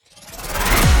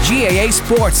GAA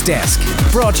Sports Desk,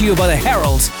 brought to you by the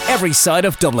Herald, every side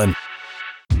of Dublin.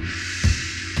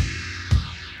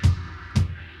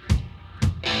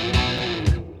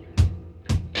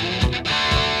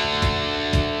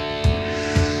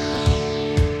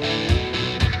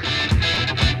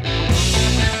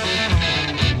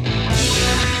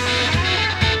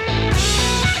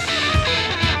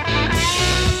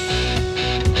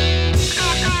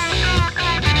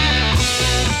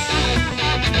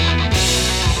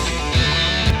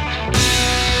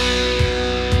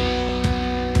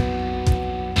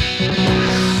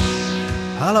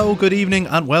 Hello, good evening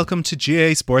and welcome to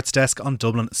GAA Sports Desk on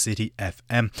Dublin City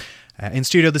FM. In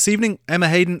studio this evening, Emma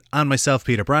Hayden and myself,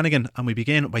 Peter Brannigan, and we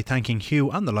begin by thanking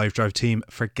Hugh and the Live Drive team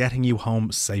for getting you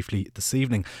home safely this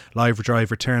evening. Live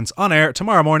Drive returns on air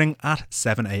tomorrow morning at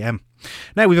 7am.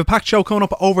 Now, we have a packed show coming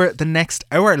up over the next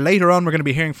hour. Later on, we're going to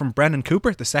be hearing from Brendan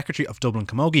Cooper, the Secretary of Dublin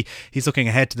Camogie. He's looking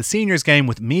ahead to the seniors game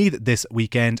with Meath this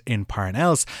weekend in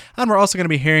Parnells. And we're also going to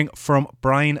be hearing from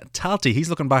Brian Talty.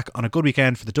 He's looking back on a good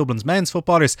weekend for the Dublin's men's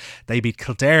footballers. They beat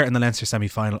Kildare in the Leinster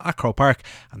semi-final at Croke Park,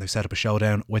 and they've set up a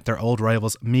showdown with their old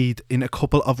rivals Meath in a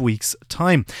couple of weeks'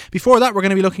 time. Before that, we're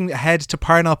going to be looking ahead to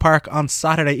Parnell Park on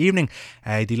Saturday evening.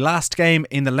 The last game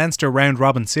in the Leinster round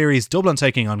robin series, Dublin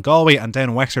taking on Galway, and down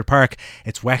in Wexford Park,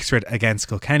 it's Wexford against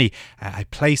Kilkenny. A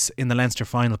place in the Leinster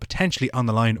final potentially on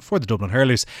the line for the Dublin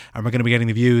Hurlers, and we're going to be getting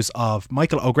the views of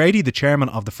Michael O'Grady, the chairman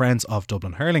of the Friends of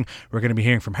Dublin Hurling. We're going to be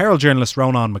hearing from Herald journalist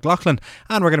Ronan McLaughlin,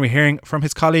 and we're going to be hearing from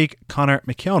his colleague Conor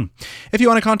McKeown. If you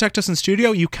want to contact us in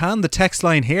studio, you can. The text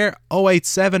line here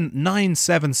 087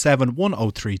 977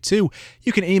 1032.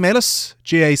 You can email us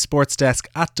gasportsdesk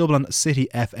at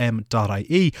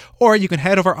dublincityfm.ie, or you can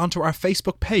head over onto our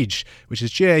Facebook page, which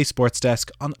is GAA Sports Desk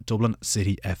on Dublin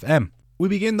City FM. We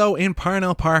begin though in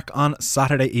Parnell Park on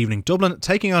Saturday evening. Dublin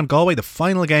taking on Galway, the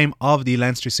final game of the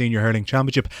Leinster Senior Hurling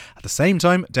Championship. At the same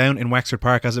time, down in Wexford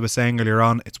Park, as I was saying earlier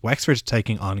on, it's Wexford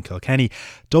taking on Kilkenny.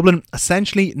 Dublin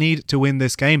essentially need to win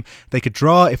this game. They could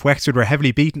draw if Wexford were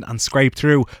heavily beaten and scrape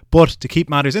through, but to keep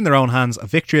matters in their own hands, a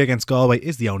victory against Galway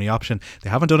is the only option. They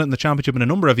haven't done it in the Championship in a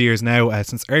number of years now,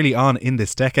 since early on in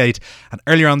this decade. And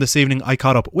earlier on this evening, I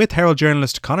caught up with Herald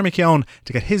journalist Conor McKeown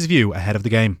to get his view ahead of the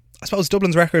game. I suppose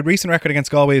Dublin's recent record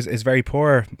against Galway is very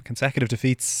poor. Consecutive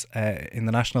defeats in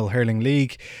the National Hurling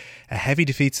League, heavy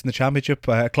defeats in the Championship,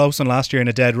 a close one last year in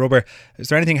a dead rubber. Is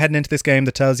there anything heading into this game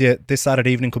that tells you this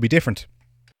Saturday evening could be different?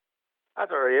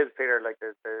 That's what it is, Peter. Like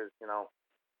there's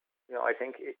I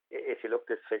think if you look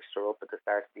this fixture up at the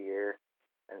start of the year,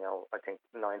 and I think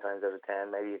 9 times out of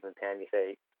 10, maybe even 10, you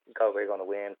say Galway are going to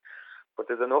win. But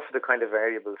there's enough of the kind of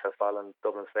variables have fallen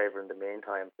Dublin's favour in the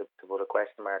meantime to put a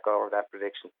question mark over that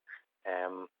prediction. I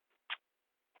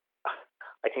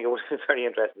think it would have been very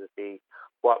interesting to see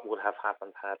what would have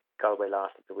happened had Galway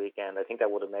lost at the weekend. I think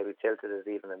that would have maybe tilted it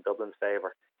even in Dublin's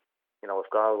favour. If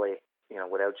Galway,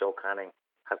 without Joe Canning,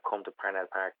 had come to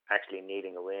Parnell Park actually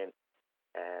needing a win,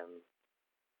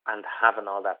 and having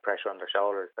all that pressure on their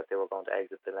shoulders that they were going to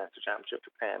exit the Leinster Championship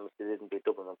if they didn't beat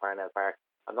Dublin and Parnell Park.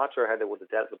 I'm not sure how they would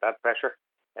have dealt with that pressure.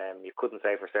 You couldn't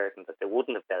say for certain that they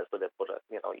wouldn't have dealt with it, but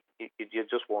you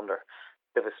just wonder.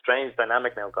 They have a strange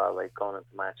dynamic now, Galway, going into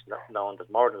the match, knowing that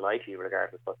more than likely,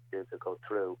 regardless of what they do, to go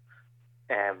through.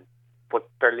 But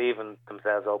they're leaving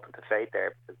themselves open to fate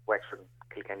there, because Wexford and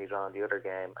Kilkenny draw in the other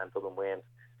game and Dublin wins.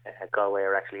 Galway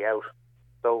are actually out.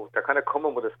 So they're kind of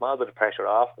coming with a small bit of pressure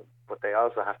off them, but they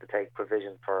also have to take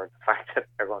provision for the fact that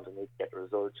they're going to need to get the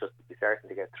results just to be certain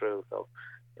to get through. So,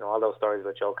 all those stories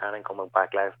about Joe Canning coming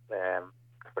back left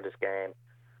for this game,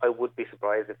 I would be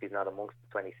surprised if he's not amongst the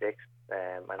 26,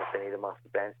 and if they need him off the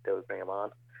bench, they will bring him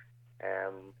on.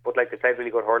 But they played really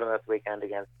good hurling this weekend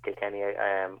against Kilkenny.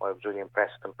 I was really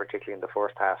impressed with them, particularly in the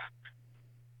first half.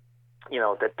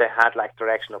 That they had lacked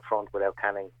direction up front without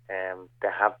Canning.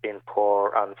 They have been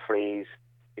poor on frees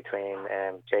between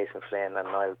Jason Flynn and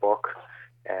Niall Burke,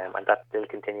 and that still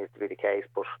continues to be the case.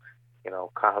 But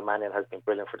Cathal Mannion has been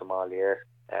brilliant for them all year.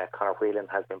 Conor Whelan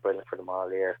has been brilliant for them all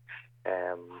year.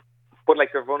 But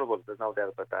they're vulnerable, there's no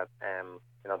doubt about that.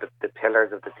 The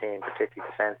pillars of the team, particularly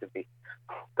defensively,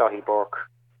 Daithí Burke,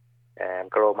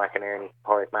 Garrod McInerney,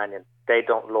 Pádraig Mannion, they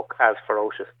don't look as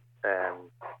ferocious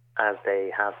as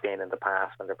they have been in the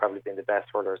past, when they've probably been the best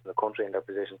hurlers in the country in their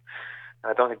position. And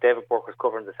I don't think David Burke was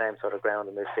covering the same sort of ground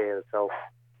in midfield. So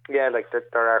yeah,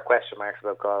 there are question marks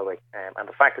about Galway, and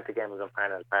the fact that the game was in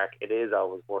Parnell Park, it is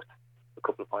always worth a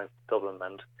couple of points to Dublin.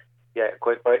 And yeah,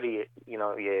 quite rightly, you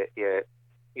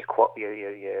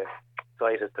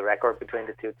cited the record between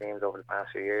the two teams over the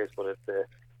past few years, but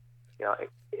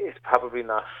it's probably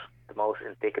not the most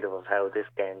indicative of how this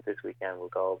game this weekend will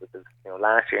go, because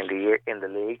last year in the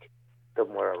league,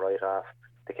 Dublin were a write-off.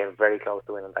 They came very close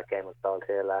to winning that game with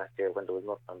Salthill last year when there was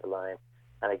nothing on the line.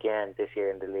 And again, this year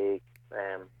in the league,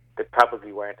 they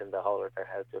probably weren't in the hole of their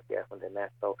head just yet when they met.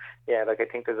 So, yeah, I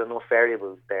think there's enough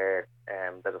variables there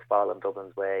that have fallen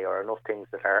Dublin's way, or enough things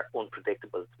that are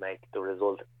unpredictable to make the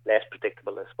result less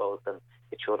predictable, I suppose, than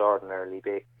it should ordinarily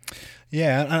be.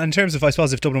 Yeah, and in terms of, I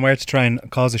suppose, if Dublin were to try and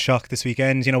cause a shock this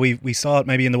weekend, we saw it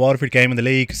maybe in the Waterford game in the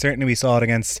league. Certainly we saw it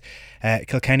against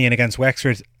Kilkenny and against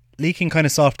Wexford, leaking kind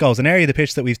of soft goals, an area of the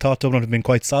pitch that we've thought Dublin have been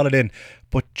quite solid in,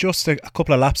 but just a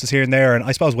couple of lapses here and there. And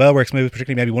I suppose well-worked move,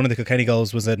 particularly maybe one of the Kilkenny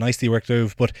goals was a nicely worked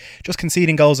move, but just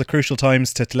conceding goals at crucial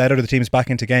times to let other teams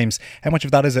back into games. How much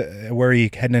of that is a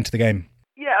worry heading into the game?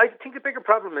 Yeah, I think the bigger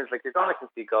problem is you're going to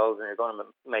concede goals and you're going to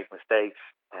make mistakes,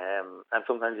 and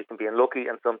sometimes you can be unlucky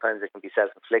and sometimes it can be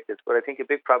self-inflicted. But I think a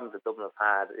big problem that Dublin have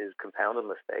had is compounding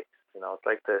mistakes. It's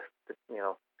like a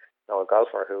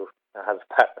golfer who has a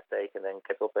bad mistake and then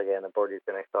gets up again and birdies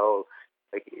the next hole.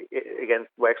 Against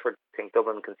Wexford, I think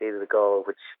Dublin conceded a goal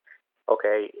which,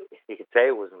 okay, you could say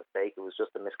it was a mistake. It was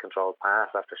just a miscontrolled pass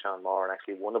after Sean Moore and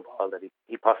actually won a ball that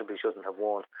he possibly shouldn't have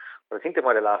won. But I think they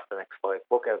might have lost the next 5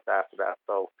 bookouts after that.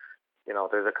 So,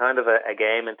 there's a kind of a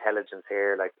game intelligence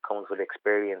here, that comes with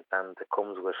experience and it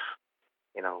comes with,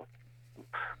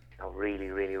 really,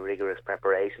 really rigorous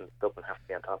preparation that Dublin have to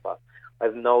be on top of. I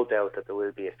have no doubt that there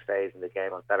will be a phase in the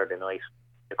game on Saturday night.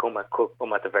 It could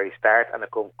come at the very start and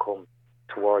it could come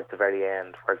towards the very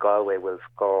end where Galway will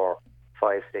score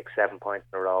 5, 6, 7 points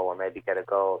in a row or maybe get a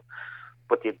goal.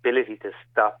 But the ability to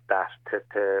stop that,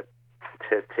 to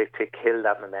kill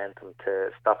that momentum,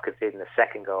 to stop conceding a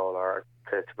second goal or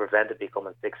to prevent it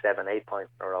becoming 6, 7, 8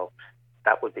 points in a row,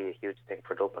 that would be a huge thing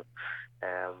for Dublin.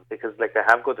 Because they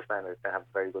have good defenders, they have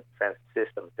a very good defensive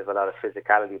system, there's a lot of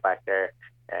physicality back there.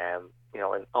 And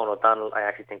Owen O'Donnell, I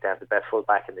actually think they have the best full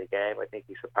back in the game. I think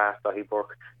he surpassed Daithí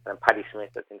Burke, and Paddy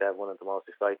Smith, I think they have one of the most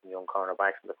exciting young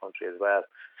cornerbacks in the country as well.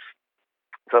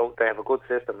 So they have a good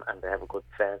system and they have a good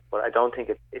defence, but I don't think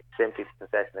it's simply the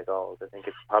concession of goals. I think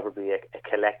it's probably a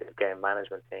collective game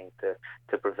management thing to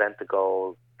prevent the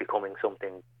goal becoming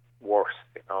something worse,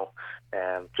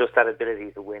 just that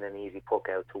ability to win an easy puck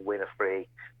out, to win a free,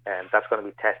 and that's going to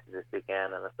be tested this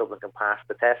weekend, and if Dublin can pass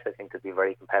the test, I think they'll be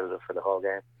very competitive for the whole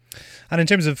game. And in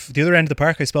terms of the other end of the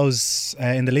park, I suppose,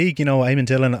 in the league, Eamon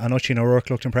Dillon and Oisin O'Rourke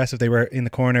looked impressive. They were in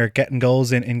the corner getting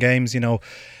goals in games,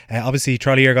 obviously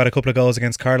Trollier got a couple of goals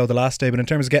against Carlow the last day, but in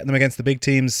terms of getting them against the big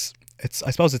teams, I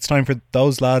suppose it's time for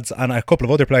those lads and a couple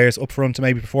of other players up front to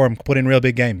maybe perform, put in real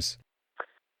big games.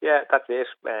 Yeah, that's it.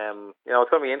 It's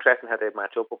going to be interesting how they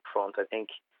match up front. I think,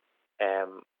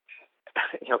 Conal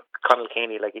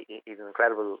Keaney, he's an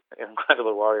incredible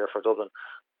warrior for Dublin,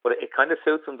 but it kind of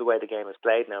suits him the way the game is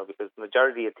played now, because the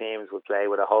majority of teams will play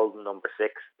with a holding number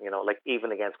 6.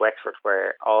 Even against Wexford,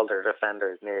 where all their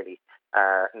defenders nearly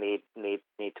need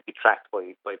to be tracked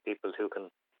by people who can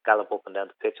gallop up and down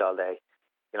the pitch all day.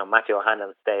 Matthew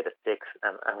O'Hanlon stayed at 6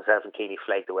 and himself and Keaney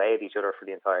flaked away at each other for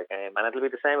the entire game. And it'll be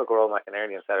the same with Gerald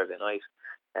McInerney on Saturday night.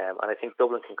 And I think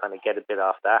Dublin can kind of get a bit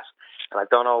off that. And I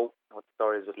don't know what the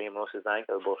story is with Liam Rush's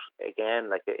ankle, but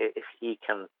again, if he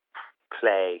can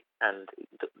play and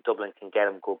Dublin can get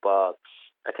him good ball,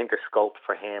 I think there's scope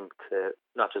for him to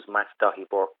not just match Daithí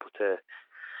Burke, but to,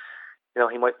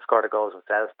 he might score the goals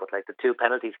himself, but the 2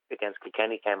 penalties against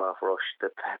Kilkenny came off Rush.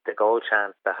 The goal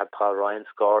chance that had Paul Ryan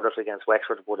scored it against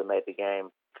Wexford would have made the game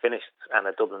finished and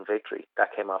a Dublin victory.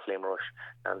 That came off Liam Rush.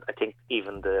 And I think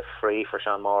even the free for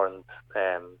Sean Moore and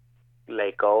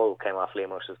late goal came off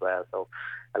Liam Rush as well. So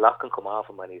a lot can come off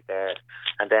him when he's there.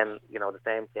 And then, the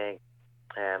same thing.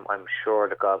 I'm sure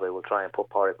that Galway will try and put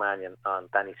Pádraig Mannion on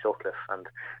Danny Sutcliffe, and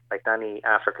Danny,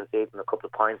 after conceding a couple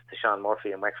of points to Sean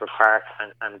Murphy in Wexford Park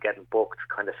and getting booked,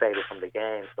 kind of faded from the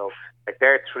game. So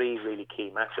there are 3 really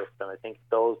key matchups, and I think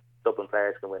those Dublin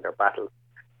players can win their battle.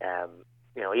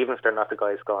 Even if they're not the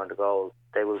guys scoring the goals,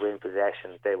 they will win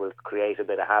possession, they will create a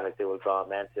bit of havoc, they will draw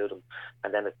men to them,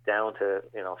 and then it's down to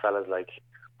fellas like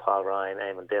Paul Ryan,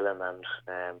 Eamon Dillon, and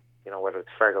whether it's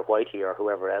Fergal Whitey or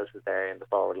whoever else is there in the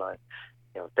forward line.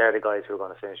 They're the guys who are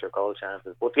going to finish their goal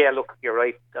chances. But yeah, look, you're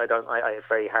right. It's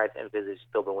very hard to envisage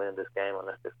Dublin winning this game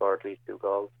unless they score at least 2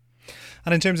 goals.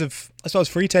 And in terms of, I suppose,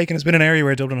 free taking has been an area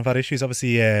where Dublin have had issues.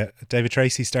 Obviously, David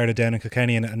Tracy started down in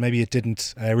Kilkenny and maybe it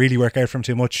didn't really work out for him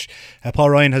too much. Paul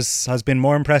Ryan has been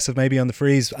more impressive maybe on the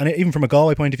frees, and even from a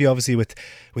Galway point of view, obviously with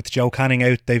Joe Canning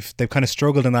out, they've kind of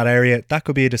struggled in that area. That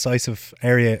could be a decisive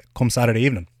area come Saturday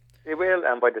evening. It will,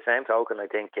 and by the same token, I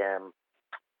think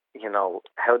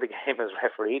how the game is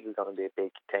refereed is going to be a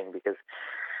big thing, because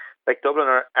Dublin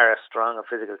are a strong and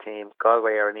physical team.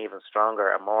 Galway are an even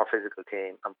stronger and more physical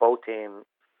team, and both teams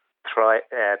try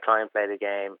and play the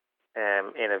game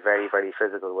in a very, very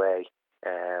physical way.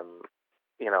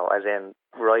 As in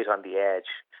right on the edge.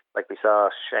 Like we saw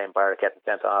Shane Barrett getting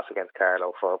sent off against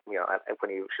Carlow for,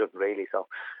 when he shouldn't really. So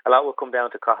a lot will come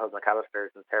down to Cathal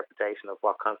McAllister's interpretation of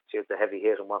what constitutes a heavy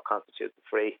hit and what constitutes a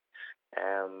free.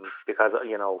 Because,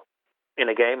 in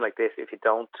a game like this, if you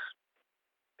don't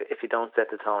set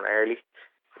the tone early,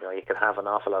 you can have an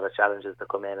awful lot of challenges that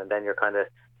come in, and then you're kind of,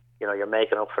 you're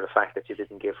making up for the fact that you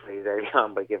didn't give frees early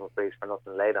on by giving frees for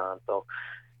nothing late on. So,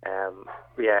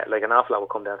 like an awful lot will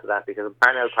come down to that, because in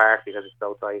Parnell Park, because it's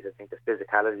so tight, I think the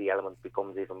physicality element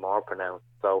becomes even more pronounced.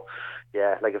 So,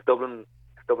 like if Dublin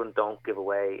don't give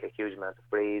away a huge amount of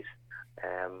frees,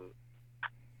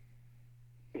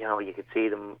 you could see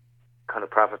them kind of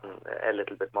profiting a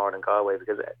little bit more than Galway,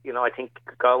 because I think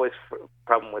Galway's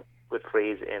problem with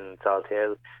frees in Salt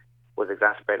Hill was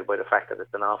exacerbated by the fact that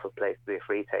it's an awful place to be a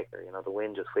free taker. The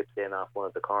wind just whips in off one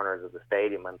of the corners of the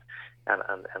stadium, and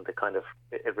the kind of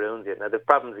it ruins it. Now there's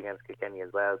problems against Kilkenny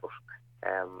as well, but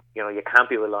you can't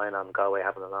be relying on Galway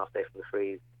having an off day from the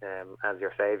frees as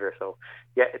your saviour. So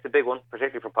it's a big one,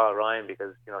 particularly for Paul Ryan,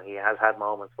 because he has had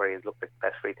moments where he's looked like the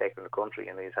best free taker in the country,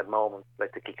 and he's had moments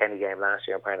like the Kilkenny game last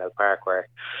year in Parnell Park where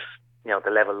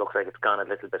the level looks like it's gone a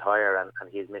little bit higher, and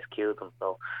he's miscued them.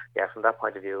 So from that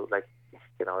point of view, like if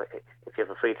you have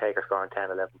a free taker scoring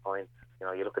 10, 11 points,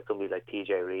 you look at somebody like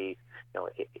TJ Reid,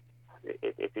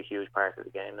 it's a huge part of the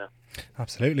game now.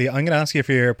 Absolutely. I'm going to ask you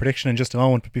for your prediction in just a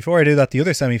moment, but before I do that, the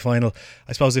other semi-final,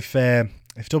 I suppose if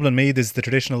Dublin Meath is the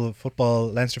traditional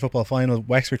Leinster football final,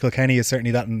 Wexford Kilkenny is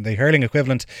certainly that in the hurling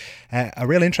equivalent. A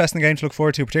real interesting game to look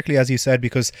forward to, particularly as you said,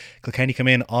 because Kilkenny come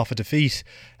in off a defeat.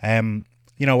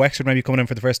 Wexford may be coming in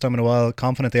for the first time in a while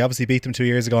confident. They obviously beat them 2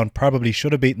 years ago and probably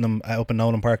should have beaten them up in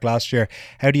Nolan Park last year.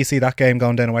 How do you see that game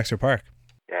going down in Wexford Park?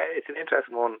 Yeah, it's an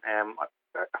interesting one.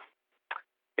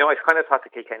 I kind of thought the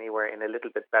Kilkenny were in a little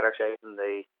bit better shape than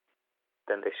they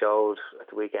showed at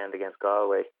the weekend against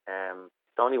Galway.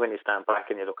 It's only when you stand back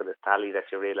and you look at this tally that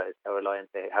you realise how reliant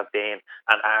they have been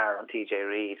and are on TJ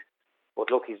Reid.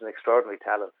 But look, he's an extraordinary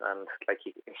talent, and like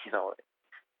you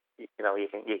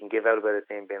can give out about a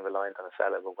team being reliant on a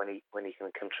fella, but when he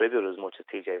can contribute as much as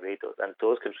TJ Reid does, and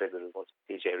does contribute as much as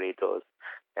TJ Reid does,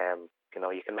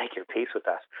 you can make your peace with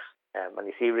that. And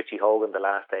you see Richie Hogan the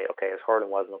last day, okay, his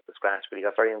hurling wasn't up to scratch, but he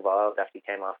got very involved after he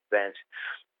came off the bench.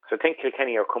 So I think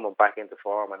Kilkenny are coming back into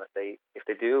form, and if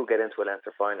they do get into a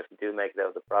Leinster final, if they do make it out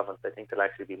of the province, I think they'll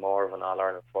actually be more of an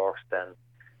All-Ireland force than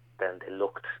they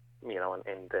looked,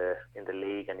 in the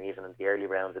league and even in the early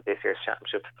rounds of this year's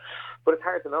championship. But it's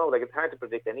hard to know. Like, it's hard to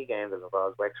predict any game that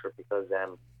involves Wexford, because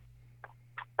they're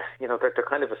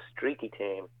kind of a streaky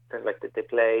team. They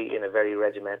play in a very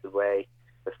regimented way.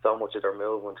 There's so much of their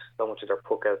movement, so much of their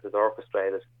puck-outs is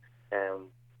orchestrated.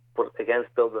 But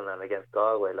against Dublin and against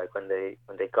Galway, like when they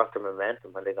got their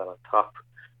momentum, when they got on top,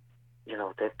 they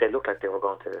looked like they were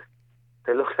going to.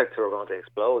 They looked like they were going to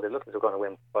explode. They looked like they were going to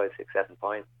win 5, 6, 7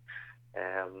 points.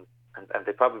 And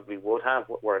they probably would have,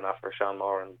 were it not for Sean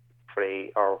Moran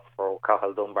free or for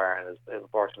Cathal Dunbar and his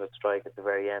unfortunate strike at the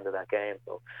very end of that game.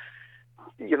 So,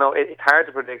 it's hard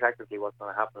to predict exactly what's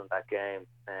going to happen in that game.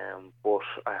 But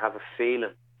I have a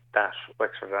feeling that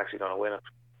Wexford are actually going to win it.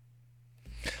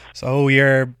 So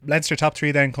your Leinster top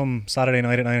three then come Saturday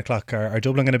night at 9 o'clock. Are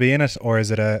Dublin going to be in it, or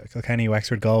is it a Kilkenny,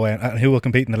 Wexford, Galway? And who will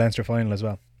compete in the Leinster final as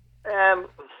well?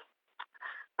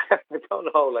 I don't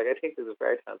know. Like, I think there's a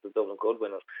fair chance that Dublin could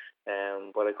win it,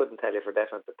 but I couldn't tell you for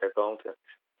definite that they're going to.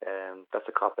 That's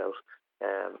a cop out.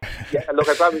 Look,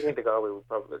 I probably think the Galway will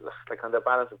probably, like, on their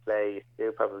balance of play,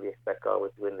 you probably expect Galway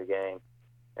to win the game.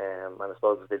 And I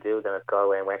suppose if they do, then it's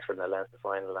Galway and Wexford in the Leinster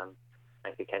final, and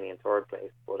Kilkenny in third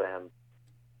place. But I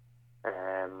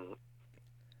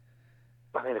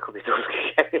mean, it could be Dublin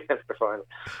Kilkenny in the Leinster final.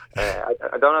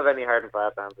 I don't have any hard and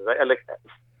fast answers.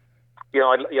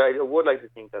 I would like to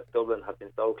think that Dublin have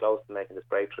been so close to making this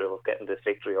breakthrough of getting this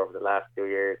victory over the last 2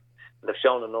 years. They've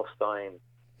shown enough signs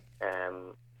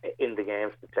in the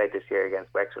games they played this year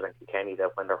against Wexford and Kilkenny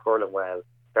that when they're hurling well,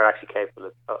 they're actually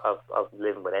capable of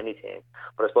living with any team.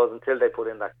 But I suppose until they put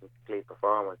in that complete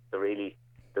performance, the really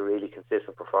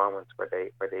consistent performance where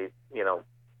they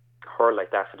hurl like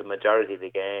that for the majority of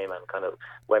the game and kind of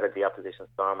weather the opposition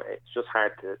storm, it's just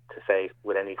hard to say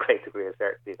with any great degree of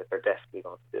certainty that they're definitely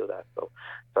going to do that. So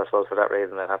I suppose for that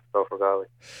reason I'd have to go for Galway.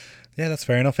 Yeah, that's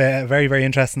fair enough. Very, very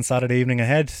interesting Saturday evening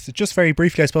ahead. Just very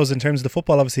briefly, I suppose, in terms of the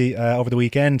football, obviously over the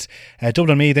weekend,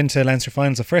 Dublin Meath into Leinster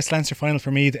finals, the first Leinster final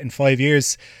for Meath in 5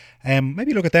 years.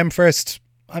 Maybe look at them first.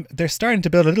 they're starting to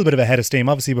build a little bit of a head of steam.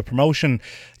 Obviously, with promotion,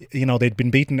 they'd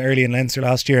been beaten early in Leinster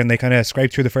last year and they kind of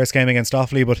scraped through the first game against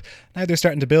Offaly, but now they're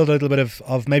starting to build a little bit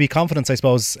of maybe confidence, I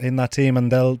suppose, in that team,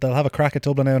 and they'll have a crack at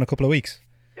Dublin now in a couple of weeks.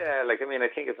 Yeah, I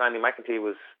think if Andy McEntee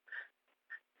was...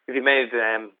 If he made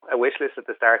a wish list at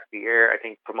the start of the year, I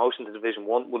think promotion to Division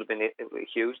 1 would have been a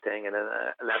huge thing, and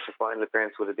a Leinster final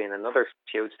appearance would have been another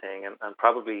huge thing, and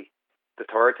probably the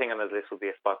third thing on his list would be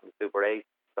a spot in the Super 8.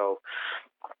 So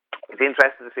it's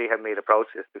interesting to see how Meath approach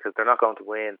this, because they're not going to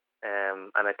win.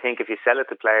 And I think if you sell it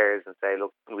to players and say,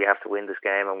 look, we have to win this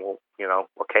game and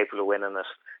we're capable of winning it.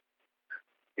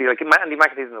 Andy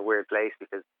McEntee's in a weird place,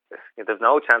 because there's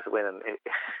no chance of winning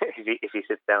if he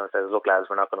sits down and says, look lads,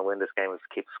 we're not going to win this game, let's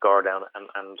keep the score down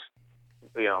and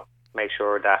make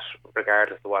sure that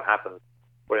regardless of what happens,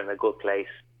 we're in a good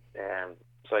place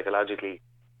psychologically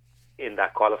in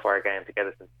that qualifier game to get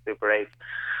us into Super 8.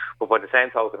 But by the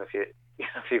same token, if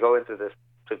you go into this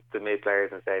to the mid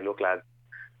players and say, look lads,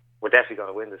 we're definitely going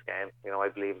to win this game, I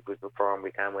believe if we perform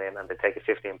we can win, and they take a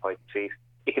 15-point defeat,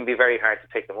 it can be very hard to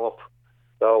pick them up.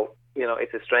 So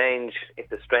it's a strange game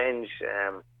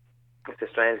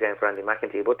for Andy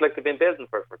McEntee. But they've been building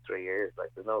for 3 years.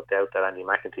 There's no doubt that Andy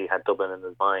McEntee had Dublin in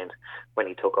his mind when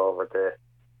he took over the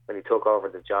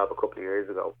job a couple of years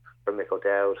ago from Mick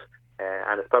O'Dowd.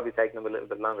 And it's probably taken them a little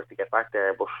bit longer to get back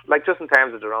there. But just in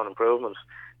terms of their own improvement,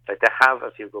 they have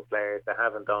a few good players. They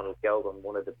have in Donald Gilgan,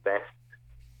 one of the best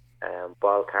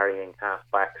ball carrying half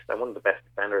backs and one of the best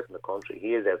defenders in the country.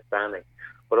 He is outstanding.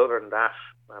 But other than that,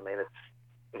 it's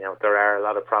there are a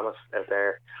lot of promise out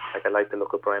there. I like the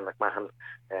look of Brian McMahon.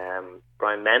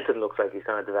 Brian Menton looks like he's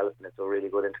kind of developing into a really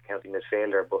good inter-county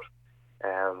midfielder, but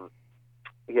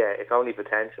it's only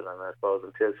potential, and I suppose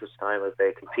until such time as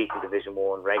they compete in Division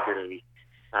 1 regularly,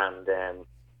 and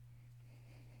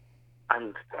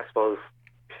I suppose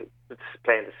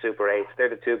playing the Super 8, they're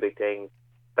the two big things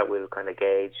that we'll kind of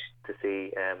gauge to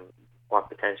see what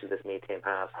potential this Meath team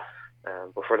has.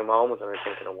 But for the moment, I'm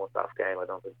thinking a one-off game. I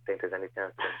don't think there's any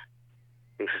chance of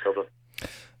beating Dublin.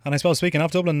 And I suppose, speaking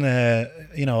of Dublin,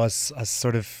 as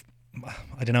sort of,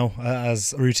 I don't know,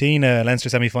 as routine Leinster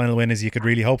semi-final win as you could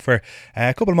really hope for.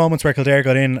 A couple of moments where Kildare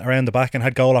got in around the back and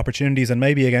had goal opportunities, and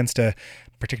maybe against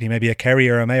particularly maybe a Kerry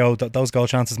or a Mayo, those goal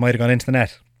chances might have gone into the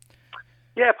net.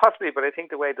 Yeah, possibly, but I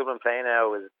think the way Dublin play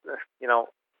now is,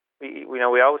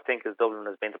 we always think as Dublin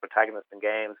has been the protagonist in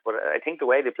games, but I think the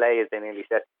way they play is they nearly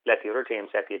let the other team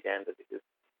set the agenda, because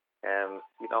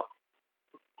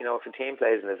if a team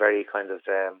plays in a very kind of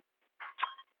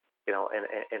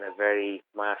in a very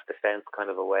mass defence kind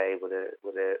of a way, with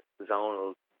a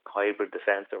zonal hybrid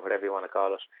defence or whatever you want to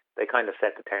call it, they kind of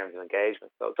set the terms of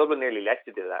engagement. So Dublin nearly let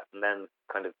you do that and then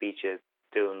kind of beat you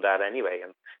doing that anyway.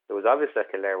 And it was obvious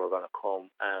that Kildare were going to come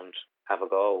and have a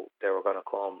go. They were going to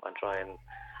come and try and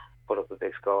put up a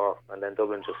big score, and then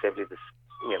Dublin just simply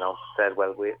said,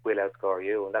 well, we'll outscore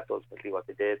you, and that's ultimately what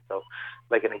they did. So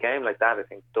in a game like that, I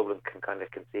think Dublin can kind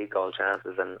of concede goal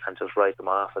chances and just write them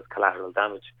off as collateral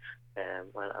damage,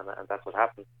 and that's what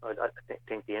happened. I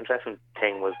think the interesting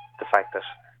thing was the fact that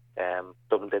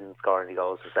Dublin didn't score any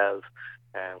goals themselves,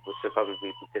 which they'll probably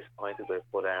be disappointed with,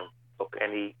 but look,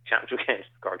 any championship game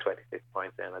scored 26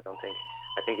 points in, I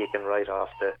think you can write off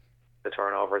the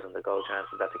turnovers and the goal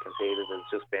chances that they conceded has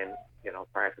just been,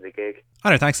 part of the gig.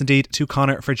 And our thanks indeed to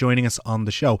Conor for joining us on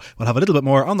the show. We'll have a little bit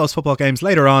more on those football games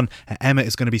later on. Emma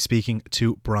is going to be speaking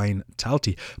to Brian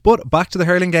Talty. But back to the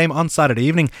hurling game on Saturday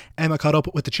evening. Emma caught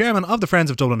up with the chairman of the Friends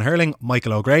of Dublin Hurling,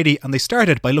 Michael O'Grady, and they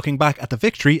started by looking back at the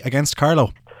victory against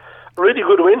Carlow. A really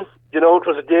good win. It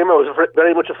was a game I was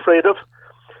very much afraid of.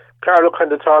 Carlow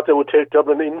kind of thought they would take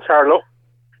Dublin in Carlow.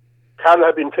 Carlow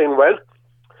had been playing well.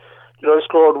 They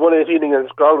scored 118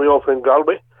 against Galway over in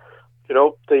Galway. They've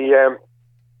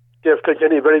played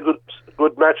a very good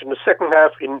match in the second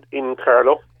half in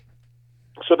Carlow.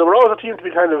 So they were always a team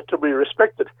to be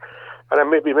respected. And I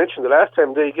maybe mentioned the last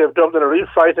time, they gave Dublin a real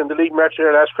fight in the league match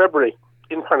here last February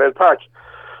in Parnell Park.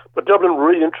 But Dublin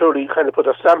really and truly kind of put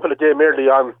a stamp of the game early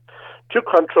on, took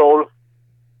control,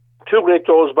 2 great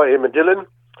goals by Eamon Dillon,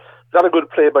 a lot of good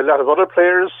play by a lot of other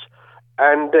players,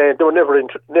 and they were never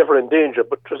in danger.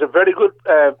 But it was a very good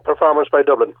performance by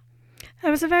Dublin. It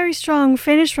was a very strong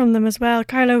finish from them as well.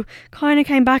 Carlow kind of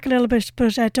came back a little bit,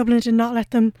 but Dublin did not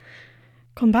let them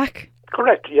come back.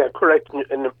 Correct.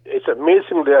 And it's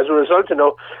amazing that as a result,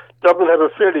 Dublin have a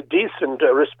fairly decent,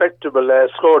 respectable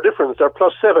score difference. They're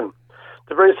 +7.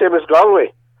 The very same as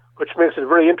Galway, which makes it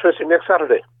very interesting next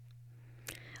Saturday.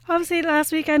 Obviously,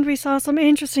 last weekend we saw some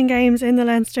interesting games in the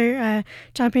Leinster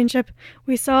Championship.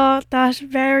 We saw that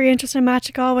very interesting match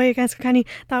at Galway against Kilkenny,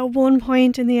 that 1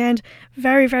 point in the end.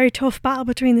 Very, very tough battle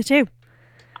between the two.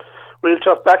 real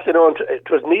tough back, and it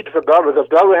was needed for Galway, because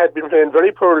Galway had been playing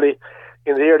very poorly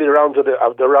in the early rounds of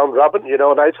the round robin,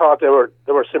 and I thought they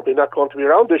were simply not going to be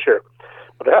around this year.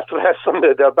 But after last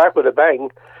Sunday, they're back with a bang.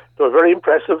 They were very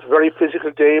impressive, very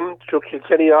physical game, took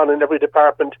Kilkenny on in every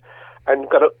department, and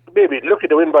got maybe lucky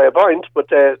to win by a point, but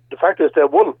the fact is they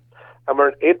won, and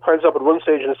we're 8 points up at one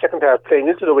stage in the second half, playing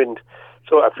into the wind.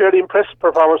 So a fairly impressive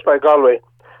performance by Galway,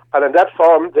 and in that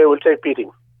form, they will take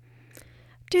beating.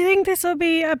 Do you think this will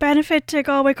be a benefit to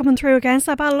Galway coming through against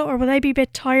that battle, or will they be a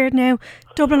bit tired now?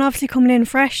 Dublin obviously coming in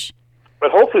fresh.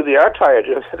 Well, hopefully they are tired.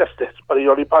 That's probably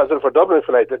the only positive for Dublin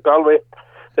tonight. That Galway,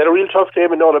 they had a real tough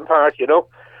game in Nolan Park,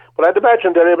 But I'd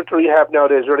imagine they're able to rehab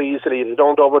nowadays very easily. They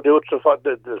don't overdo it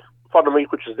the following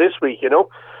week, which is this week,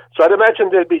 So I'd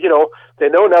imagine they'll be, they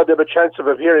know now they have a chance of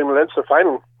appearing in the Leinster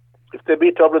final. If they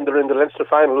beat Dublin, they're in the Leinster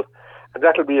final, and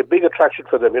that'll be a big attraction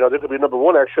for them. They could be number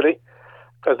one, actually,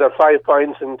 because they're 5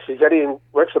 points, and Kilkenny and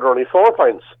Wexford are only 4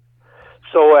 points.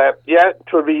 So, it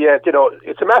will be,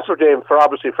 it's a massive game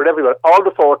for everyone. All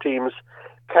the 4 teams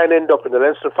can end up in the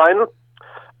Leinster final,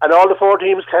 and all the 4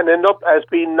 teams can end up as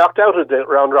being knocked out of the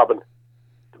round robin,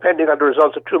 depending on the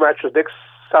results of 2 matches next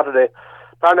Saturday.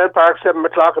 Parnell Park, 7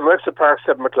 o'clock, and Wexford Park,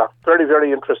 7 o'clock. Very,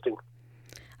 very interesting.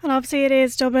 And obviously it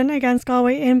is Dublin against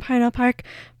Galway in Parnell Park.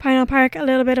 Parnell Park, a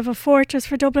little bit of a fortress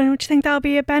for Dublin. Would you think that'll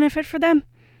be a benefit for them?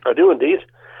 I do indeed.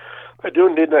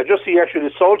 And I just see actually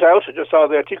it's sold out. I just saw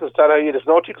their tickets that there's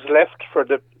no tickets left for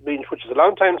the beach, which is a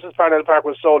long time since Parnell Park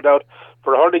was sold out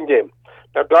for a hurling game.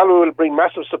 Now Galway will bring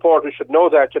massive support, we should know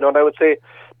that, and I would say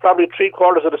probably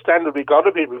 3/4 of the stand will be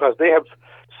Galway people, because they have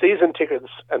season tickets,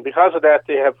 and because of that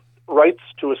they have rights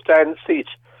to a stand seat.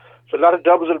 So a lot of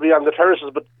Dubs will be on the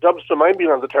terraces, but Dubs don't mind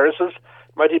being on the terraces.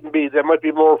 They might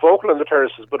be more vocal on the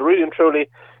terraces, but really and truly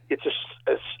it's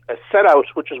a set-out,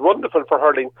 which is wonderful for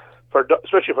hurling,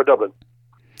 especially for Dublin.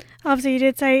 Obviously, you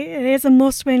did say it is a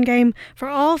must-win game for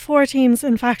all 4 teams,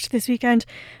 in fact, this weekend.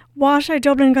 What are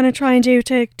Dublin going to try and do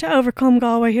to overcome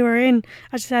Galway, who are in,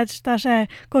 as you said, that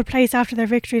good place after their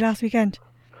victory last weekend?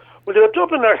 Well,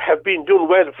 Dublin have been doing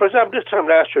well. For example, this time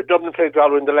last year, Dublin played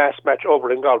Galway in the last match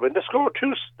over in Galway. They scored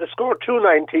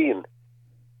 2-19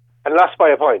 and lost by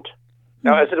a point.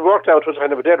 Now, as it worked out, it was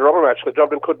kind of a dead rubber match because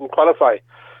Dublin couldn't qualify.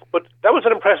 But that was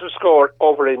an impressive score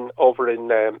over in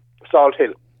Salt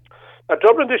Hill. Now,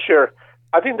 Dublin this year,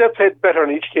 I think they've played better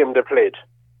in each game they played.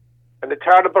 And the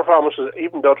Carlow performances,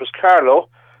 even though it was Carlow,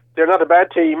 they're not a bad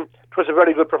team. It was a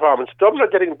very good performance. Dublin are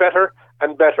getting better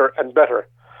and better and better.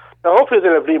 Now, hopefully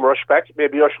they'll have Liam Rush back,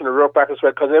 maybe Oisín O'Rourke back as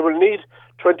well, because they will need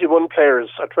 21 players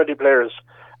or 20 players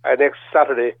next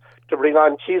Saturday to bring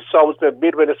on Keith Sowles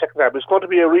midway in the second half. It's going to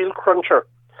be a real cruncher.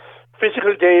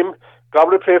 Physical game,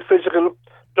 Galway play physical,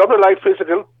 Dublin like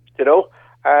physical,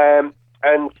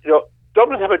 and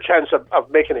Dublin have a chance of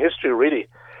making history, really.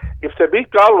 If they beat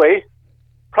Galway,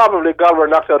 probably Galway are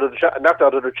knocked out of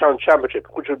the championship,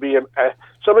 which would be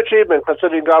some achievement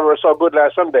considering Galway were so good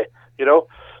last Sunday,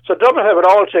 So Dublin have it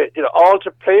all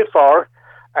to play for,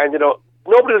 and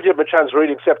nobody will give them a chance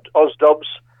really except us Dubs,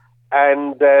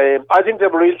 and I think they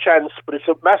have a real chance, but it's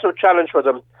a massive challenge for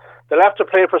them. They'll have to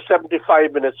play for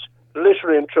 75 minutes,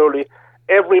 literally and truly.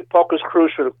 Every puck is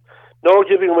crucial. No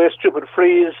giving away stupid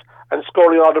frees and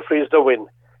scoring all the frees to win.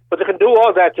 But they can do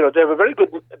all that, They have a very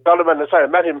good Galway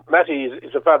side. Matty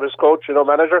is a fabulous coach,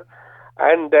 manager,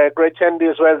 and Greg Kennedy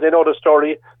as well. They know the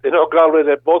story. They know Galway.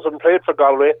 They both of them played for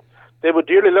Galway. They would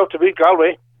dearly love to beat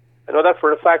Galway. I know that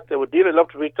for a fact. They would dearly love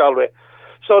to beat Galway.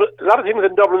 So a lot of things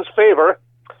in Dublin's favour,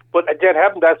 but again,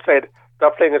 having that said,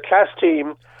 they're playing a class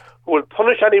team who will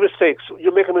punish any mistakes.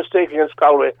 You make a mistake against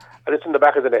Galway, and it's in the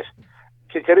back of the net.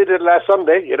 Kilkenny did last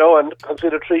Sunday, and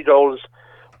conceded 3 goals.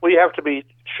 We have to be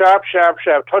sharp,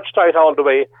 touch tight all the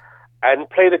way, and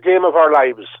play the game of our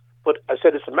lives. But I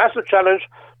said it's a massive challenge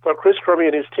for Chris Crummy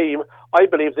and his team. I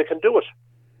believe they can do it.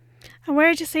 And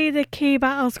where do you see the key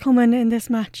battles coming in this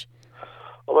match?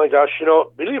 Oh my gosh,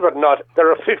 believe it or not, there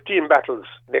are 15 battles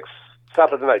next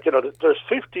Saturday night. There's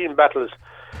 15 battles.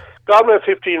 Galway have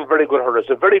 15 very good hurlers,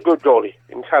 a very good goalie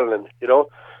in Callanan,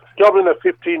 Dublin have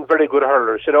 15 very good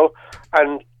hurlers,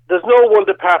 and there's no one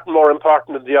department more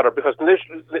important than the other, because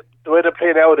the way they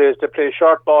play nowadays, they play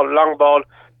short ball, long ball,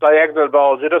 diagonal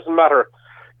balls. It doesn't matter.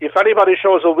 If anybody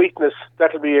shows a weakness,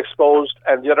 that'll be exposed,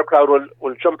 and the other crowd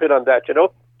will jump in on that,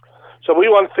 So we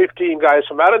want 15 guys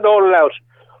from Alan Nolan out,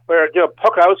 where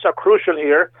puck outs are crucial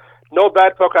here. No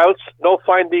bad puck outs, no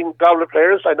finding Galway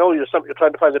players. I know you're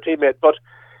trying to find a teammate, but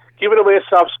giving away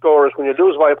soft scores when you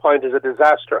lose by a point is a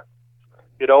disaster,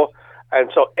 And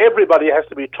so everybody has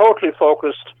to be totally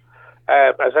focused,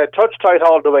 as I touch tight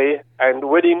all the way, and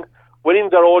winning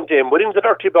their own game, winning the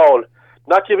dirty ball.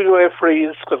 not giving away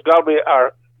frees, because Galway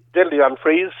are deadly on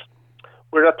frees.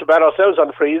 We're not too bad ourselves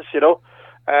on frees,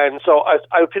 And so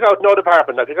I pick out no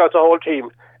department. I pick out the whole team.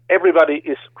 Everybody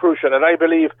is crucial, and I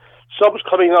believe subs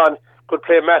coming on could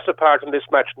play a massive part in this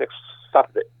match next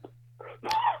Saturday.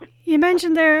 You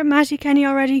mentioned there Matty Kenny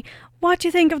already. What do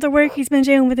you think of the work he's been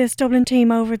doing with this Dublin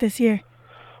team over this year?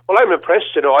 Well, I'm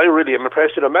impressed, I really am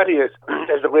impressed. Matty is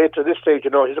a great, to this stage,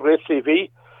 he's a great CV,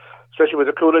 especially with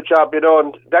the Coola job,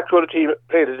 and that Coola team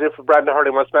played as if Brandon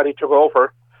Hurling once Matty took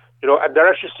over, and they're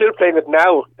actually still playing it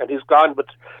now, and he's gone, but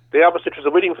they obviously, it was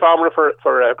a winning formula for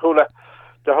Coola.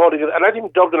 They're holding it, and I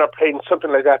think Dublin are playing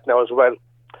something like that now as well,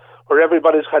 where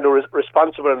everybody's kind of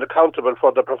responsible and accountable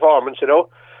for the performance,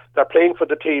 They're playing for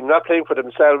the team, not playing for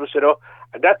themselves,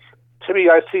 and that's, to me,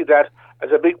 I see that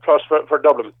as a big plus for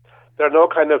Dublin. There are no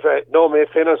kind of no May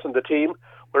Finners in the team.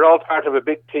 We're all part of a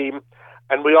big team,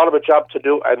 and we all have a job to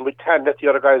do, and we can't let the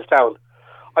other guys down.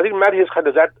 I think Matty is kind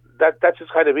of that's his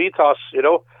kind of ethos,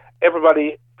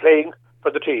 everybody playing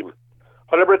for the team.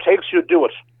 Whatever it takes, you do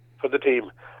it for the team.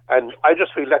 And I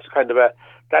just feel that's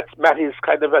Matty's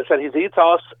kind of his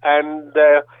ethos, and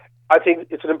I think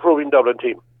it's an improving Dublin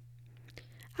team.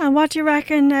 And what do you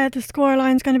reckon the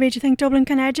scoreline's going to be? Do you think Dublin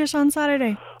can edge it on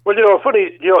Saturday? Well,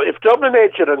 funny, if Dublin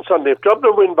edge it on Sunday, if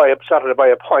Dublin win by Saturday by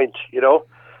a point,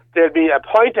 they'll be a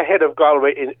point ahead of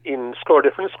Galway in score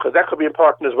difference, because that could be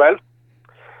important as well.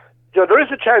 There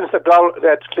is a chance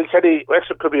that Kilkenny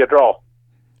Wexford could be a draw.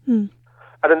 And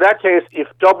in that case, if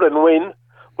Dublin win,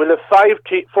 we'll have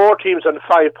 4 teams on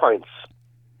 5 points.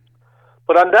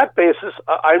 But on that basis,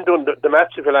 I'm doing the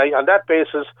maths, if you like, on that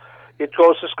basis, it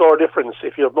goes to score difference.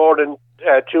 If you have more than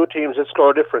 2 teams, it's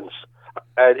score difference.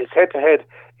 It's head-to-head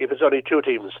if it's only 2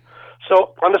 teams.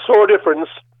 So, on the score difference,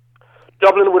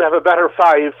 Dublin would have a better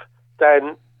 5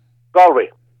 than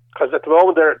Galway, because at the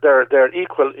moment they're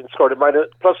equal in score, minus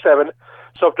 +7.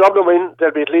 So if Dublin win,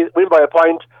 they'll be win by a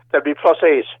point, they'll be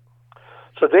 +8.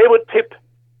 So they would tip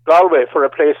Galway for a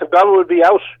place, and Galway would be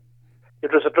out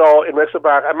if there's a draw in Wexford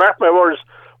Park. And mark my words,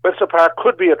 Wexford Park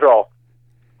could be a draw.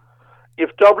 If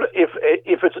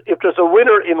there's a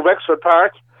winner in Wexford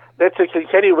Park, let's say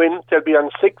Kilkenny win, they'll be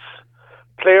on 6.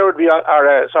 Clare would be on,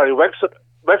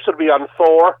 Wexford would be on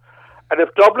 4, and if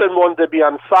Dublin won, they'd be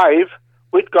on 5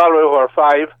 with Galway, who are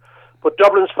 5. But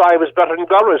Dublin's 5 is better than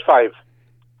Galway's 5,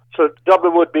 so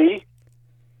Dublin would be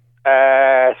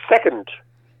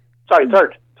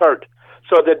third.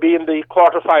 So they'd be in the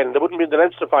quarter final. They wouldn't be in the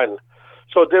Leinster final.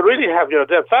 So they really have, they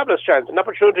have a fabulous chance, an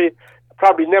opportunity.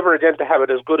 Probably never again to have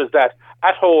it as good as that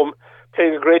at home,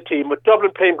 playing a great team, with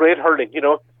Dublin playing great hurling,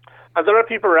 And there are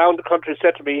people around the country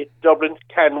said to me, Dublin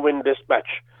can win this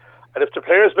match. And if the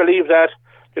players believe that,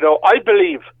 I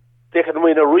believe they can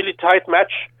win a really tight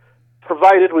match,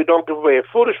 provided we don't give away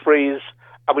foolish frees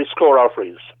and we score our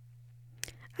frees.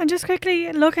 And just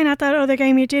quickly, looking at that other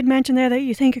game, you did mention there that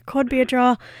you think it could be a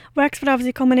draw. Wexford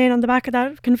obviously coming in on the back of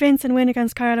that convincing win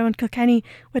against Carlow, and Kilkenny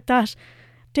with that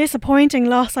disappointing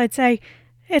loss, I'd say.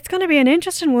 It's going to be an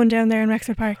interesting one down there in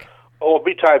Wexford Park. Oh,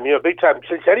 big time, big time.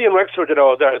 Kilkenny and Wexford,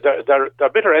 they're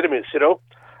bitter enemies,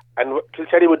 and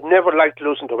Kilkenny would never like to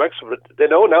lose to Wexford. They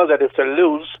know now that if they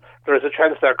lose, there is a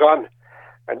chance they're gone.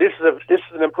 And this is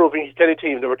an improving Kilkenny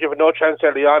team. They were given no chance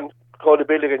early on. Cody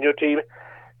building a new team.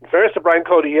 In fairness to Brian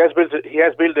Cody, he has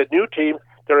built a new team.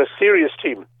 They're a serious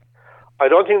team. I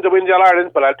don't think they'll win the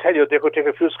All-Ireland, but I'll tell you, they could take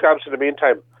a few scalps in the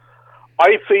meantime.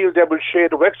 I feel they will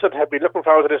shade. Wexford have been looking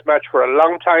forward to this match for a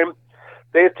long time.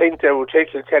 They think they will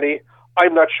take Kilkenny.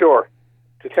 I'm not sure.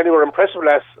 Kilkenny were impressive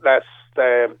last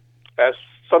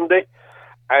Sunday,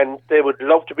 and they would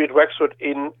love to beat Wexford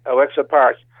in Wexford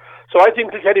Park. So I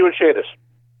think Kilkenny will shade it.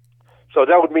 So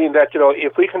that would mean that,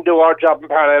 if we can do our job in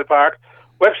Parnell Park,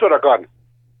 Wexford are gone.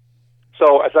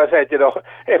 So, as I said,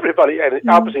 everybody, and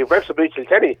obviously if Wexford beat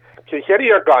Kilkenny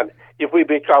are gone if we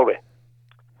beat Galway.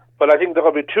 But I think there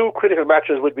will be 2 critical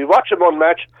matches. We'll be watching one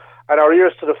match and our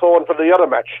ears to the phone for the other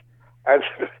match. And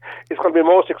it's going to be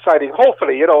most exciting.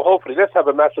 Hopefully, let's have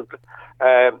a massive,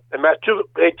 2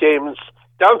 great games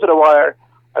down to the wire,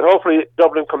 and hopefully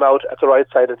Dublin come out at the right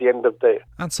side at the end of the day.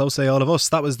 And so say all of us.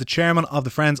 That was the chairman of the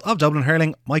Friends of Dublin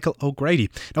Hurling, Michael O'Grady.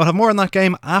 Now we'll have more on that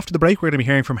game after the break. We're going to be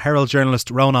hearing from Herald journalist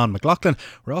Ronan McLaughlin.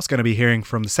 We're also going to be hearing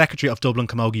from the Secretary of Dublin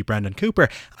Camogie, Brendan Cooper,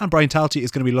 and Brian Talty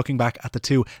is going to be looking back at the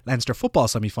 2 Leinster football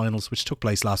semi-finals which took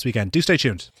place last weekend. Do stay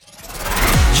tuned.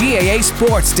 GAA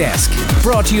Sports Desk,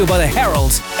 brought to you by the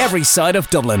Herald, every side of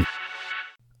Dublin.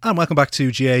 And welcome back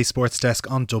to GAA Sports Desk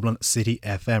on Dublin City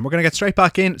FM. We're going to get straight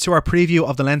back into our preview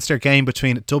of the Leinster game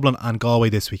between Dublin and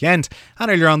Galway this weekend. And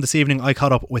earlier on this evening, I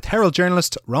caught up with Herald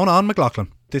journalist Ronan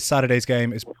McLaughlin. This Saturday's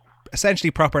game is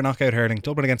essentially proper knockout hurling.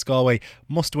 Dublin against Galway,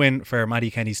 must win for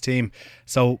Maddie Kenny's team.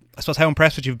 So I suppose, how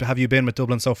impressed have you been with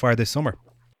Dublin so far this summer?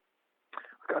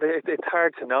 God, it's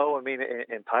hard to know. I mean,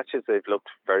 in patches they've looked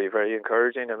very, very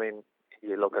encouraging. I mean,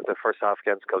 you look at the first half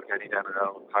against Kilkenny down in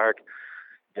Owen Park,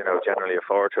 generally a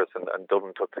fortress, and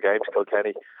Dublin took the game to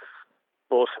Kilkenny.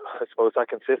 But I suppose that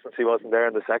consistency wasn't there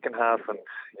in the second half, and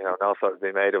an awful lot has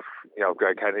been made of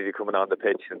Greg Kennedy coming on the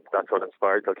pitch, and that's what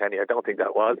inspired Kilkenny. I don't think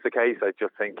that was the case. I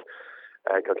just think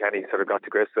Kilkenny sort of got to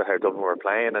grips with how Dublin were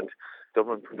playing, and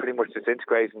Dublin pretty much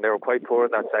disintegrated, and they were quite poor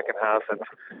in that second half. And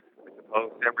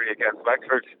memory against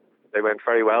Wexford, they went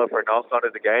very well for an awful lot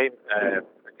of the game. I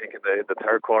think in the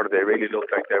third quarter they really looked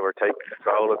like they were taking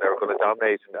control and they were going to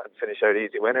dominate and finish out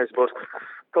easy winners. But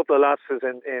a couple of lapses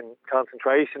in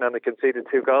concentration, and they conceded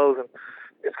 2 goals. And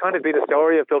it's kind of been a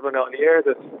story of Dublin all year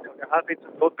that there have been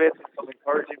some good bits, some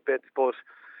encouraging bits, but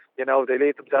they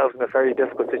leave themselves in a very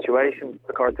difficult situation.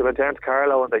 Of course, they went down to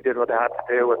Carlow and they did what they had to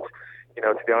do. And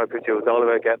to be honest with you, it was all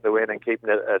about getting the win and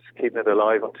keeping it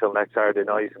alive until next Saturday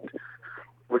night. And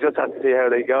we'll just have to see how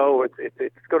they go.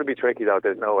 It's going to be tricky, though.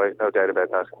 There's no doubt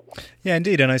about that. Yeah,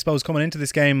 indeed. And I suppose coming into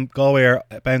this game, Galway are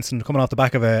coming off the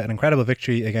back of an incredible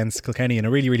victory against Kilkenny in a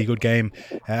really, really good game.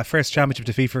 First championship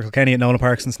defeat for Kilkenny at Nolan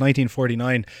Park since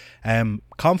 1949.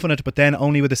 Confident, but then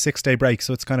only with a 6-day break.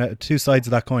 So it's kind of two sides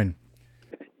of that coin.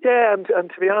 Yeah, and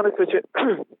to be honest with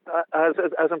you,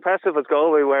 as impressive as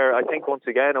Galway were, I think once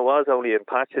again it was only in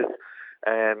patches.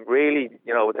 Really,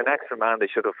 with an extra man, they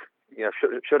should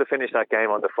have finished that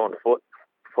game on the front foot.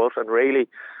 And really,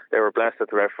 they were blessed that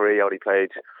the referee only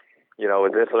played, as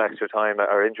little extra time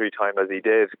or injury time as he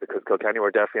did, because Kilkenny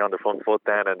were definitely on the front foot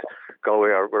then, and Galway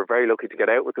were very lucky to get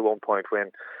out with the 1-point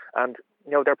win. And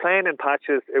they're playing in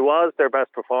patches. It was their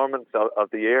best performance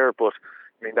of the year, but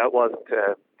I mean that wasn't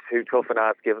too tough an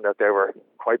ask, given that they were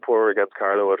quite poor against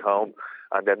Carlow at home.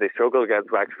 And then they struggled against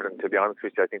Wexford, and to be honest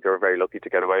with you, I think they were very lucky to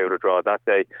get away with a draw that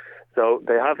day. So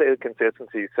they have the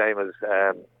consistency, same as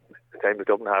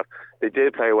Dublin have. They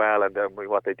did play well, and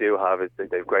what they do have is they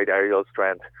have great aerial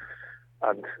strength.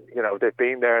 And they've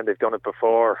been there and they've done it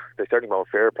before. They certainly won't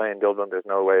fear playing Dublin. There's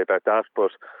no way about that.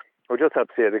 But we'll just have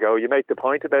to see how they go. You make the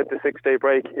point about the 6-day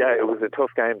break. Yeah, it was a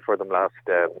tough game for them last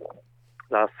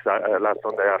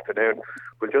Sunday afternoon.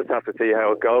 We'll just have to see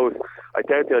how it goes. I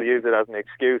doubt they'll use it as an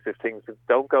excuse if things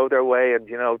don't go their way, and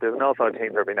there's an awful lot of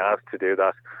teams that are being asked to do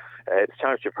that. It's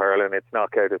championship hurling, it's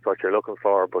knockout, it's what you're looking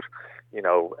for, but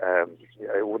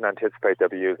I wouldn't anticipate they'll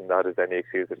be using that as any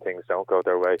excuse if things don't go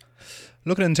their way.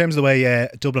 Looking in terms of the way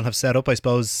Dublin have set up, I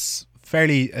suppose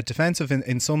fairly defensive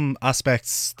in some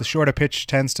aspects. The shorter pitch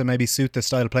tends to maybe suit the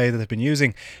style of play that they've been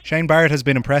using. Shane Barrett has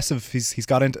been impressive. He's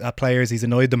got into players, he's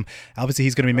annoyed them. Obviously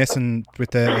he's going to be missing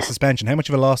with the suspension. How much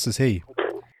of a loss is he?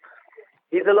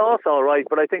 He's a loss, all right,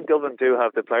 but I think Dublin do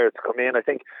have the players to come in. I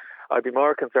think I'd be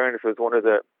more concerned if it was one of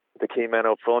the key men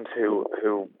up front who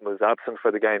was absent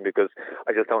for the game, because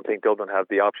I just don't think Dublin have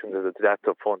the options of the depth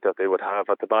up front that they would have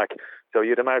at the back. So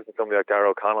you'd imagine somebody like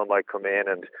Darragh O'Connell might come in,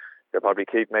 and they'll probably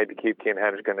keep Cian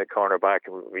Hennigan at corner back.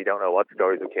 We don't know what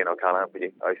stories of Cian O'Connell.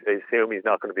 I assume he's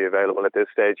not going to be available at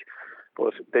this stage.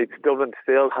 But Dublin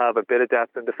still have a bit of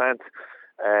depth in defence.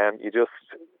 You just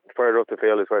further up the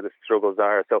field is where the struggles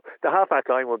are. So the half-back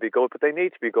line will be good, but they need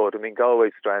to be good. I mean,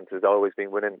 Galway's strength has always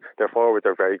been winning. Their forwards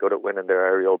are very good at winning their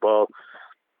aerial ball.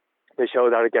 They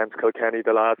showed that against Kilkenny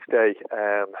the last day,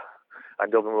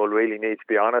 and Dublin will really need to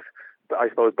be on it. I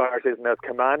suppose Barrett isn't as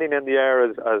commanding in the air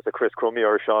as a Chris Crummey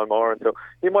or a Sean Moran, so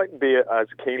he mightn't be as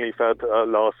keenly felt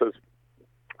loss as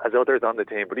others on the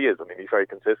team, but he is. I mean, he's very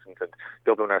consistent, and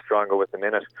Dublin are stronger with him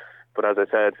in it. But as I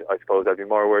said, I suppose I'd be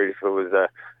more worried if it was a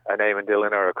Eamon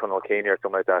Dillon or a Conal Keaney or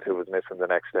something like that who was missing the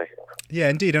next day. Yeah,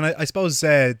 indeed. And I suppose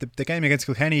the game against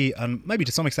Kilkenny, and maybe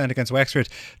to some extent against Wexford,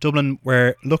 Dublin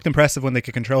looked impressive when they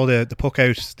could control the puck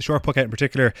out, the short puck out in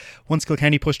particular. Once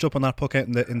Kilkenny pushed up on that puck out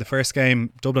in the first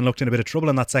game, Dublin looked in a bit of trouble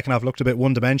in that second half, looked a bit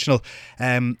one-dimensional.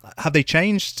 Have they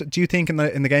changed, do you think, in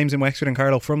the games in Wexford and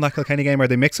Carlow from that Kilkenny game? Are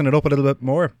they mixing it up a little bit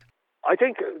more? I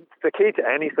think the key to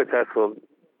any successful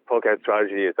puck-out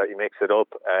strategy is that you mix it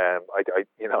up,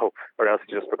 or else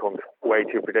it just becomes way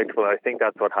too predictable. And I think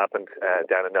that's what happened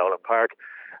down in Nolan Park.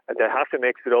 They have to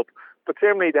mix it up, but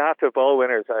certainly they have to have ball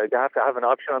winners. They have to have an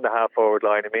option on the half-forward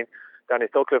line. I mean, Danny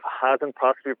Sutcliffe hasn't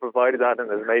possibly provided that,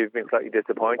 and has maybe been slightly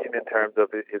disappointing in terms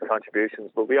of his contributions.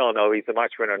 But we all know he's a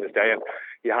match winner on his day, and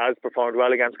he has performed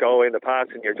well against Galway in the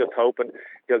past, and you're just hoping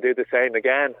he'll do the same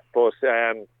again. But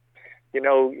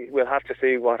we'll have to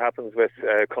see what happens with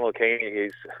Conal Keaney.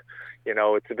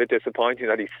 It's a bit disappointing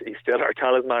that he's still our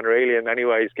talisman, really, in many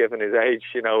ways, given his age.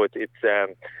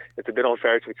 It's it's a bit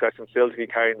unfair to expect him still to be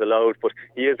carrying the load, but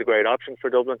he is a great option for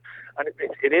Dublin. And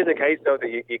it is a case, though, that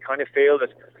you kind of feel that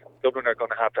Dublin are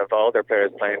going to have all their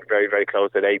players playing very, very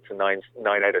close at 8s and 9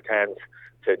 out of 10s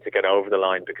to get over the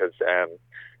line, because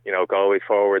Galway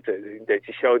forwards, they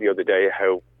showed the other day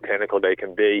how clinical they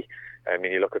can be. I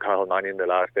mean, you look at Carl Mannion the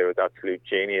last day, was absolute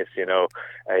genius. He'll have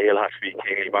to be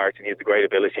Keely Martin. He has a great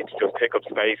ability to just pick up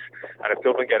space, and if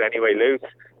Dublin get anyway loose,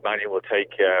 Mannion will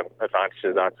take advantage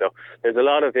of that. So there's a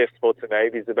lot of ifs, buts and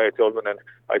maybes about Dublin, and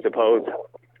I suppose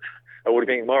I would have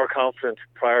been more confident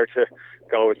prior to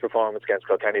Galway's performance against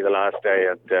Kilkenny the last day,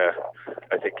 and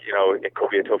I think it could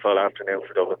be a tough old afternoon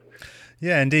for Dublin.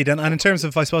 Yeah, indeed. And in terms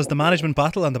of, I suppose, the management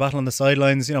battle and the battle on the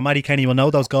sidelines, Matty Kenny will know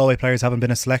those Galway players, having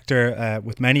been a selector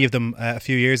with many of them a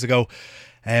few years ago.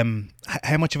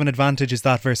 How much of an advantage is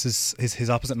that versus his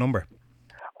opposite number?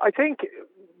 I think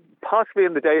possibly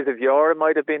in the days of yore it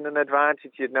might have been an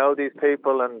advantage. You'd know these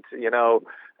people, and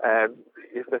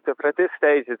but at this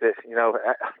stage of this,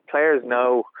 players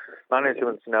know,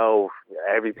 managements know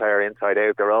every player inside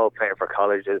out. They're all playing for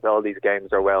colleges. All these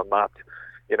games are well mapped.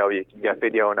 You can get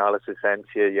video analysis sent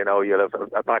to you. You'll have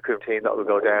a backroom team that will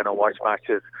go down and watch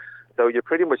matches. So you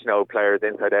pretty much know players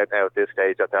inside out now at this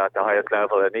stage at the highest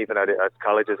level, and even at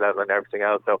colleges level and everything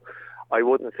else. So I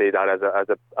wouldn't see that as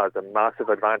a massive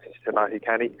advantage to Matty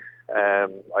Kenny.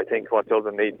 I think what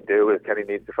Dublin needs to do is Kenny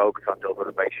needs to focus on Dublin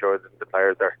and make sure that the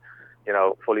players are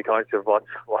fully conscious of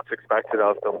what's expected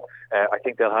of them. I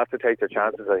think they'll have to take their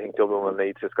chances. I think Dublin will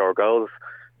need to score goals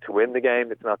to win the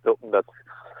game. It's not something that's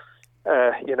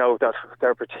that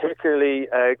they're particularly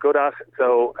good at.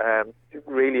 So it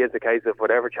really is a case of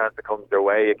whatever chance that comes their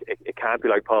way. It can't be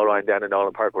like Paul Ryan down in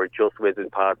Nolan Park where he just whizzes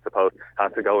past the post,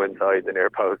 has to go inside the near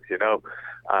post,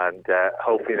 And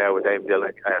hopefully now with Dame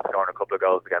Dillon scoring a couple of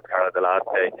goals against Carlow the last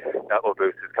day, that will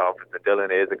boost his confidence. And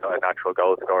Dillon is a natural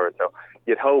goal scorer. So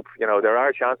you'd hope, there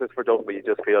are chances for Dublin, but you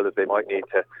just feel that they might need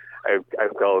to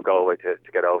out-goal Galway to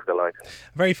get over the line.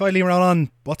 Very finally,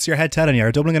 Ronan, what's your head telling you?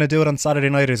 Are Dublin going to do it on Saturday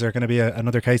night, or is there going to be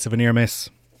another case of a near miss?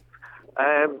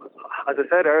 As I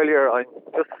said earlier, I'm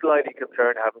just slightly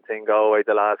concerned. I haven't seen Galway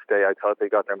the last day. I thought they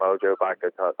got their mojo back. I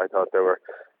thought they were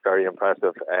very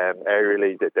impressive.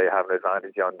 Aerially, they have an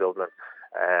advantage on Dublin.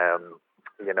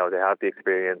 They have the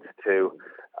experience too.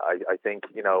 I think,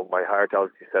 my heart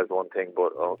obviously says one thing,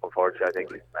 but unfortunately I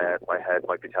think my head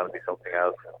might be telling me something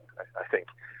else. I think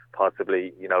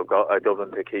possibly,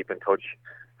 Dublin to keep in touch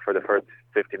for the first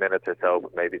 50 minutes or so,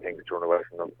 but maybe things run away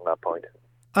from them from that point.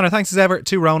 And our thanks as ever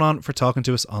to Ronan for talking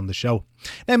to us on the show.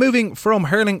 Now, moving from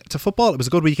hurling to football, it was a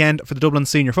good weekend for the Dublin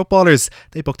senior footballers.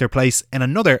 They booked their place in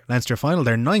another Leinster final,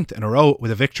 their 9th in a row, with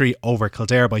a victory over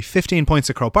Kildare by 15 points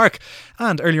at Croke Park.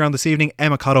 And earlier on this evening,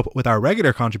 Emma caught up with our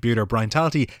regular contributor Brian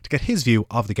Talty to get his view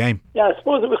of the game. Yeah, I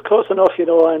suppose it was close enough,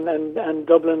 and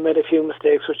Dublin made a few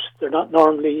mistakes which they're not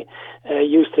normally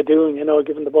used to doing,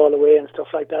 giving the ball away and stuff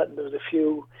like that. And there was a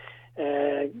few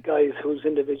guys whose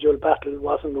individual battle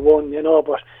wasn't the one,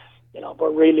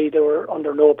 but really they were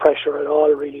under no pressure at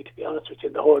all, really, to be honest with you,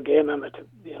 the whole game.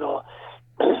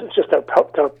 It's just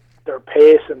their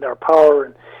pace and their power,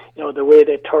 and the way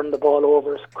they turned the ball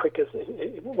over as quick as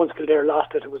once Kildare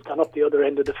lost it, it was gone up the other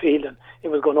end of the field and it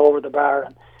was going over the bar,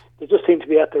 and they just seemed to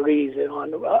be at their ease. And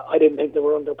I didn't think they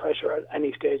were under pressure at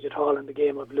any stage at all in the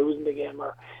game of losing the game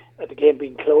or at the game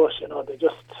being close. They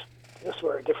just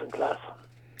were a different class.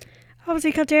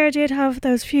 Obviously, Kildare did have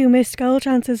those few missed goal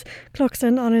chances.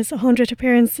 Cluxton on his 100th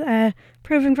appearance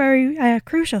proving very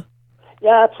crucial.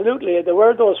 Yeah, absolutely. There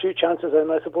were those few chances,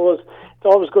 and I suppose it's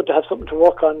always good to have something to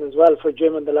work on as well for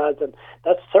Jim and the lads, and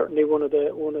that's certainly one of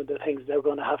the things they're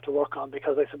going to have to work on,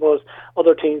 because I suppose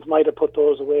other teams might have put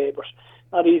those away, but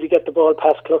not easy to get the ball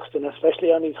past Cluxton, especially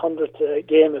on his 100th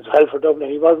game as well for Dublin.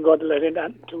 He wasn't going to let in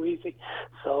anything too easy.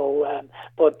 So,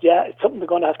 but yeah, it's something they're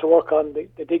going to have to work on. They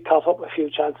did cough up a few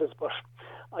chances, but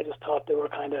I just thought they were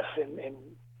kind of in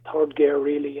third gear,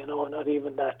 really, not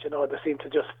even that. They seemed to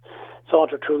just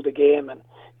saunter through the game, and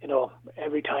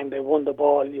every time they won the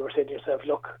ball, you were saying to yourself,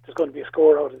 look, there's going to be a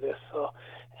score out of this. So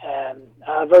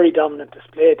a very dominant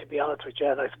display, to be honest with you,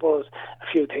 and I suppose a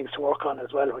few things to work on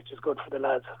as well, which is good for the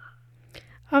lads.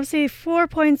 Obviously 4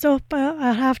 points up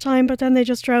at half time, but then they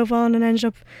just drove on and ended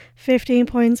up 15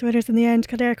 points winners in the end.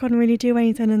 Kildare couldn't really do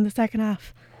anything in the second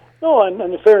half. No, and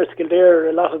in fairness to Kildare,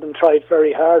 a lot of them tried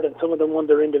very hard, and some of them won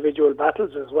their individual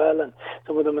battles as well, and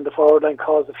some of them in the forward line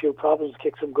caused a few problems,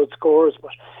 kicked some good scores,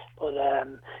 but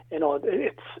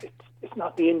it's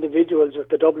not the individuals of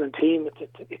the Dublin team.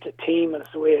 It's a team, and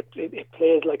it's the way it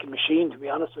plays like a machine, to be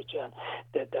honest with you. And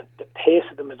the pace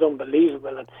of them is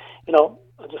unbelievable. And I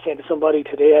was just saying to somebody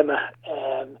today, Emma,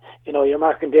 you're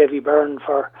marking Davy Byrne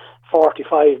for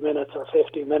 45 minutes or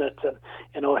 50 minutes, and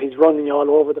he's running you all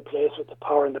over the place with the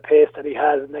power and the pace that he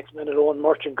has. The next minute Owen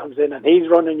Murchan comes in and he's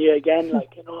running you again.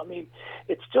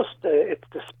 It's just it's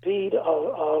the speed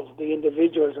of the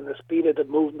individuals and the speed of the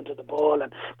movement of the ball,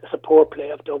 and the support play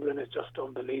of Dublin is just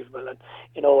unbelievable. And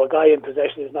a guy in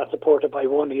possession is not supported by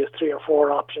one; he has 3 or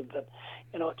 4 options, and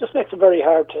it just makes it very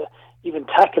hard to even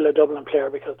tackle a Dublin player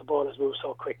because the ball has moved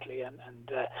so quickly, and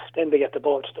then they get the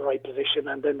ball to the right position,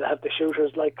 and then they have the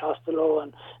shooters like Costello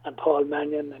and Paul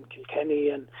Mannion and Kilkenny,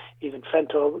 and even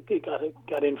Fento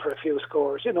got in for a few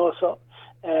scores, so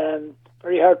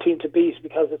very hard team to beat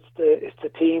because it's the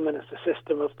team and it's the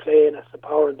system of play and it's the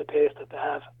power and the pace that they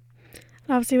have.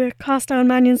 Obviously, with Costello and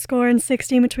Mannion scoring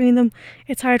 16 between them,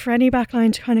 it's hard for any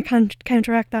backline to kind of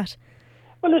counteract that.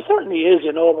 Well, it certainly is,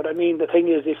 but I mean, the thing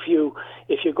is, if you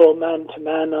go man to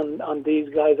man on these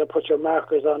guys, or put your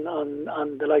markers on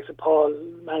the likes of Paul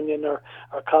Mannion or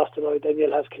Costello, then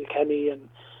you'll have Kilkenny and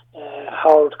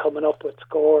Howard coming up with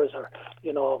scores, or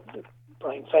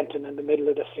Brian Fenton in the middle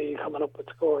of the field coming up with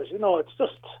scores. It's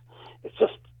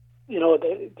just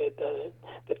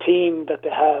the team that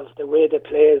they have, the way they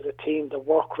play as a team, the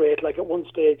work rate. Like at one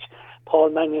stage,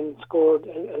 Paul Mannion scored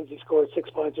 6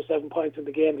 points or 7 points in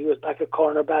the game. He was back at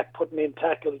cornerback, putting in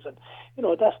tackles, and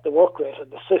that's the work rate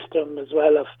and the system as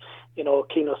well of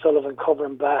Keane O'Sullivan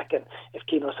covering back, and if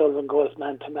Keane O'Sullivan goes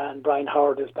man to man, Brian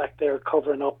Howard is back there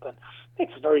covering up, and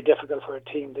it's very difficult for a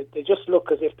team. They just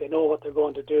look as if they know what they're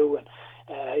going to do, and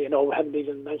we haven't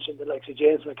even mentioned the likes of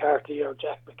James McCarthy or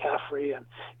Jack McCaffrey, and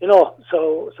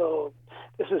so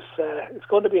this is it's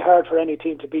going to be hard for any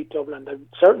team to beat Dublin. They're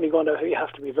certainly going to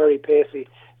have to be very pacey.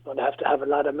 They're going to have a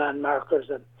lot of man markers,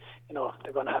 and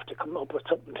they're going to have to come up with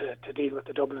something to deal with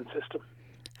the Dublin system.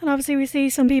 And obviously we see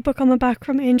some people coming back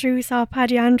from injury. We saw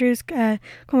Paddy Andrews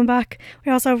coming back.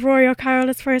 We also have Rory O'Carroll,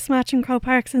 his first match in Croke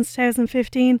Park since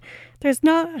 2015. There's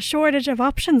not a shortage of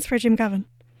options for Jim Gavin.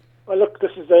 Well, look,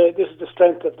 this is the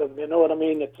strength of them. You know what I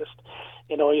mean? It's just,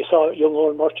 you saw young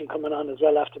Owen Murchan coming on as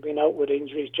well after being out with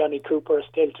injuries. Johnny Cooper is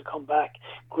still to come back.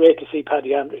 Great to see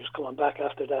Paddy Andrews coming back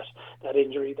after that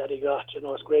injury that he got.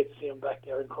 It's great to see him back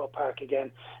there in Croke Park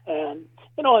again. And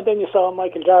then you saw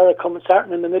Michael Dara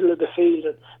starting in the middle of the field,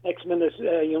 and next minute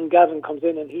young Gavin comes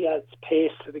in and he adds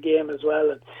pace to the game as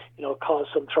well, and caused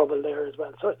some trouble there as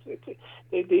well. So it's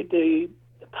the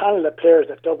panel of players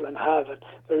that Dublin have, and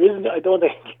there isn't. I don't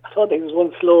think there's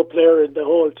one slow player in the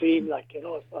whole team.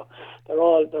 So they're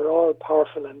all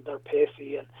powerful and they're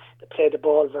pacey and they play the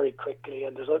ball very quickly,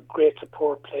 and there's a great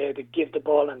support play. They give the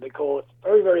ball and they go. It's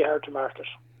very, very hard to mark it.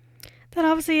 Then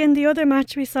obviously in the other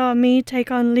match we saw Meath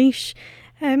take on Laois.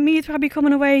 Meath probably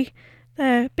coming away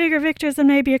bigger victors than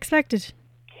maybe expected.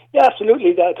 Yeah,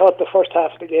 absolutely. I thought the first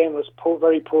half of the game was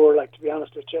very poor, to be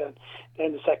honest with you. And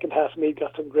then the second half, Meath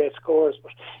got some great scores.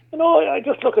 But, I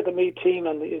just look at the Meath team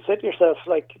and you said to yourself,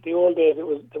 like the old days,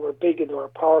 they were big and they were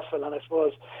powerful. And I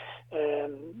suppose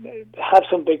they have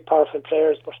some big, powerful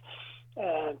players. But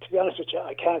to be honest with you,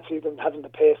 I can't see them having the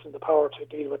pace and the power to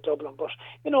deal with Dublin. But,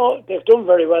 they've done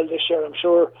very well this year. I'm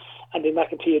sure Andy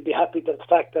McEntee would be happy with the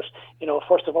fact that,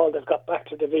 first of all, they've got back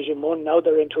to Division 1. Now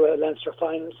they're into a Leinster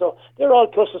final. So they're all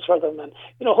pluses for them. And,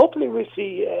 hopefully we'll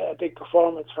see a big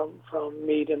performance from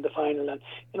Meath in the final. And,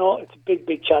 it's a big,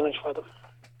 big challenge for them.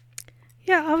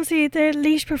 Yeah, obviously the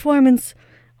Laois performance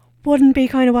wouldn't be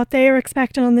kind of what they were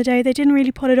expecting on the day. They didn't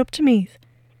really put it up to Meath.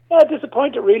 Yeah,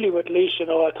 disappointed really with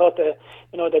Laois. I thought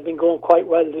they've been going quite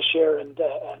well this year, and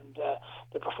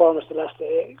the performance the last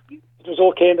day, it was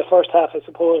okay in the first half, I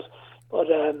suppose, but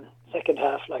second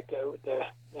half,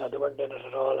 they weren't in it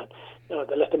at all, and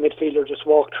they let the midfielder just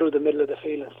walk through the middle of the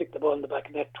field and stick the ball in the back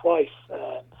of the net twice.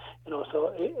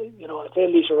 So I'd say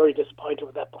Laois are very disappointed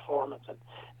with that performance, and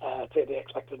I'd say they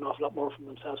expected an awful lot more from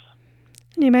themselves.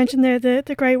 And you mentioned there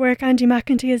the great work Andy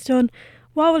McEntee has done.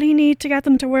 What will he need to get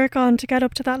them to work on to get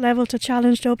up to that level to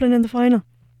challenge Dublin in the final?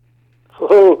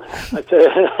 Oh, I'd say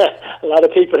a lot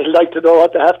of people would like to know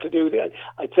what they have to do.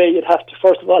 I'd say you'd have to,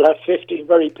 first of all, have 15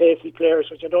 very pacey players,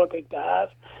 which I don't think they have.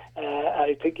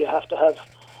 I think you have to have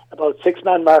about 6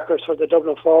 man markers for the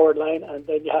Dublin forward line, and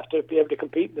then you have to be able to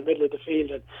compete in the middle of the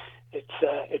field. And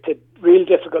it's a real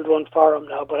difficult one for him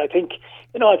now. But I think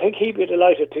he'd be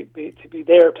delighted to be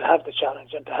there to have the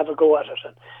challenge and to have a go at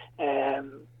it.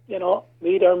 And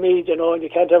Meath are Meath, and you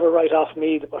can't ever write off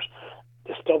Meath, but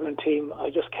this Dublin team, I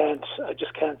just can't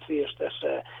see it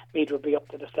that Meath would be up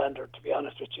to the standard, to be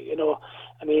honest with you.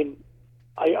 I mean,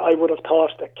 I would have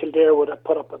thought that Kildare would have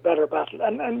put up a better battle,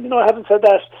 and having said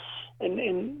that,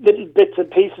 in little bits and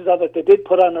pieces of it, they did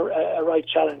put on a right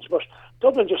challenge, but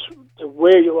Dublin just to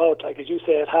wear you out, like as you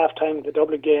say, at half time in the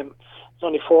Dublin game, there's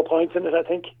only 4 points in it, I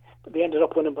think. but they ended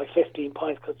up winning by 15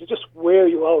 points because they just wear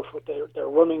you out with their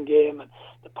running game and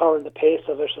the power and the pace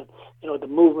of it, and the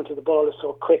movement of the ball is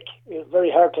so quick. It's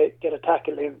very hard to get a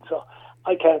tackle in. So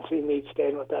I can't see Meath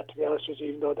staying with that, to be honest with you,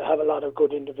 even though they have a lot of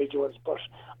good individuals, but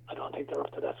I don't think they're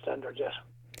up to that standard yet.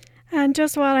 And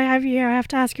just while I have you here, I have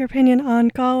to ask your opinion on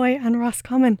Galway and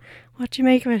Roscommon. What do you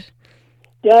make of it?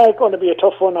 Yeah, it's going to be a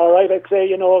tough one, all right. I'd say,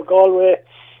 Galway,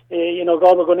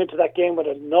 Galway going into that game with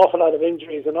an awful lot of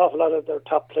injuries, an awful lot of their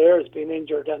top players being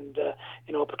injured, and,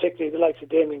 particularly the likes of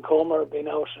Damien Comer being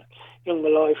out. Young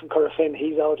Malloy from Corofin,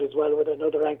 he's out as well with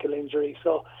another ankle injury.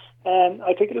 So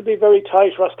I think it'll be very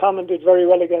tight. Roscommon did very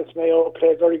well against Mayo,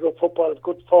 played very good football,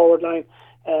 good forward line.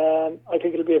 I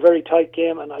think it'll be a very tight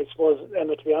game, and I suppose,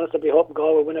 Emma, to be honest, I'd be hoping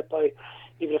Galway win it by,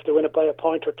 even if they win it by a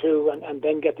point or two, and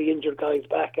then get the injured guys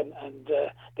back, and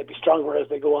they'll be stronger as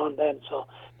they go on then. So,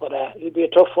 but it'll be a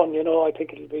tough one, I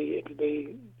think it'll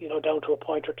be down to a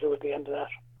point or two at the end of that.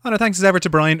 And our thanks as ever to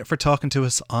Brian for talking to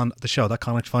us on the show. That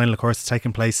Connacht final, of course, is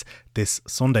taking place this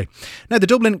Sunday. Now, the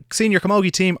Dublin senior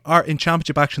camogie team are in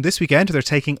championship action this weekend. They're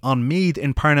taking on Meath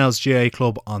in Parnell's GAA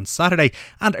club on Saturday.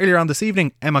 And earlier on this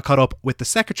evening, Emma caught up with the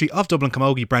Secretary of Dublin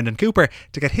Camogie, Brendan Cooper,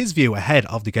 to get his view ahead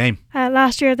of the game.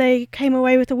 Last year they came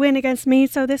away with a win against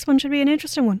Meath, so this one should be an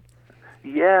interesting one.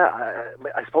 Yeah,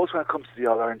 I suppose when it comes to the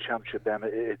All-Ireland Championship, Emma,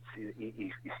 it's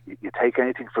you take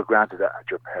anything for granted at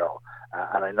your peril.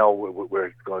 And I know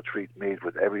we're going to treat Meath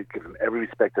with give them every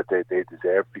respect that they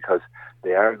deserve, because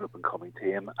they are an up-and-coming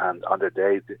team, and on their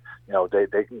day,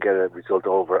 they can get a result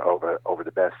over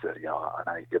the best, on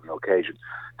any given occasion.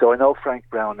 So I know Frank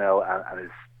Brown now and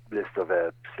his list of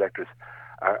selectors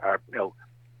are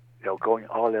going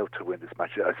all out to win this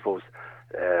match. I suppose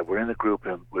we're in a group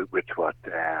with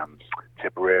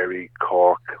Tipperary,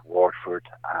 Cork, Waterford,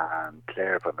 and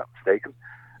Clare, if I'm not mistaken.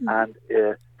 And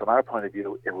from our point of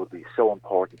view, it would be so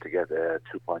important to get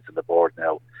 2 points on the board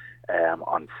now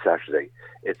on Saturday.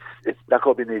 It's not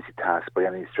going to be an easy task by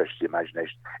any stretch of the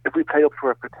imagination. If we play up to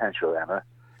our potential, Emma,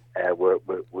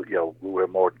 we're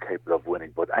more than capable of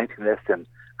winning. But anything less than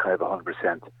kind of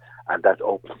 100%, and that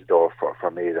opens the door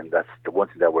for Meath. And that's the one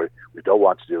thing that we don't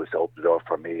want to do, is to open the door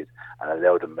for Meath and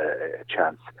allow them a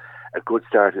chance. A good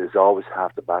start is always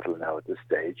half the battle now at this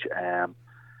stage.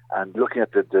 And looking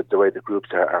at the way the groups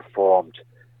are formed,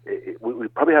 we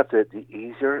probably have the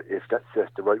easier, if that's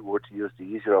the right word to use, the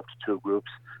easier up to two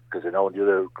groups, because I know in the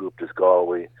other group there's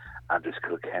Galway and there's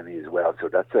Kilkenny as well. So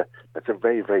that's a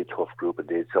very, very tough group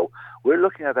indeed. So we're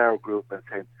looking at our group and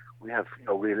saying we have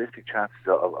realistic chances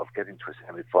of getting to a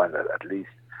semi-final at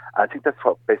least. And I think that's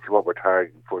basically what we're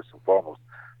targeting first and foremost.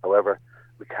 However,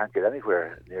 we can't get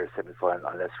anywhere near a semi-final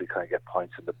unless we kind of get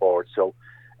points on the board. So,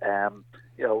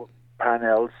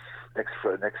 Parnell's next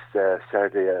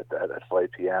Saturday at 5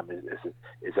 p.m.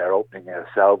 is our opening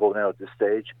salvo now at this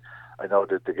stage. I know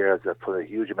that the girls have put a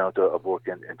huge amount of work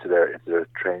into their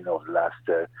training over the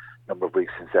last number of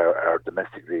weeks since our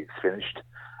domestic league's finished.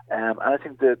 And I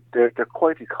think that they're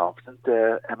quietly confident,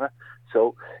 Emma.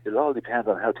 So it'll all depend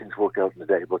on how things work out in the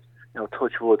day. But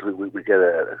touch wood, we get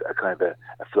a kind of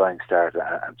a flying start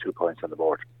and 2 points on the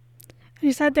board.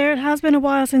 You said there it has been a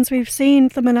while since we've seen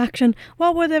them in action.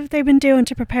 What would have they been doing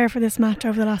to prepare for this match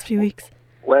over the last few weeks?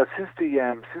 Well, since the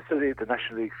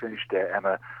National League finished,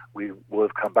 Emma, we will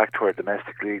have come back to our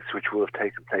domestic leagues, which will have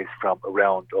taken place from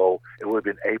around it would have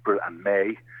been April and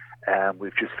May.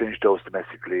 We've just finished those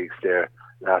domestic leagues there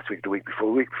last week, the week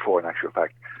before, in actual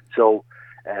fact. So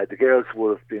the girls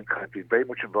will have been very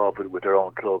much involved with their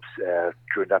own clubs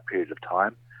during that period of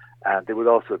time. And they would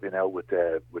also have been out with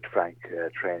Frank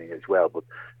training as well. But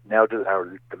now that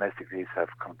our domestic leagues have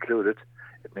concluded,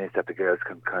 it means that the girls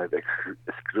can kind of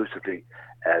exclusively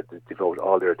devote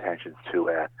all their attentions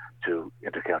to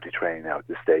inter-county training now at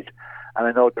this stage. And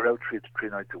I know they're out three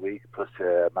nights a week, plus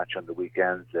a match on the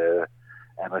weekends.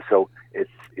 Emma, so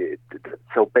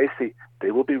so basically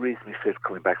they will be reasonably fit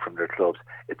coming back from their clubs.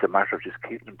 It's a matter of just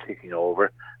keeping them ticking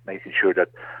over, making sure that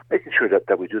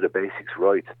we do the basics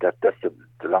right. That's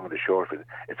the long and the short of it.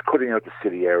 It's cutting out the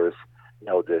silly errors,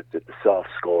 the soft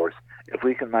scores. If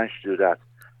we can manage to do that,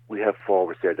 we have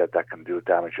forwards there that can do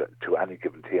damage to any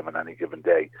given team on any given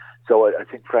day. So I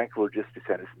think Frank will just be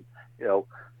saying,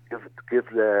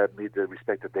 give me the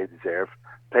respect that they deserve,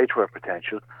 play to our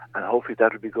potential, and hopefully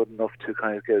that'll be good enough to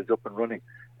kind of get us up and running.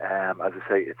 As I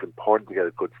say, it's important to get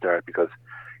a good start because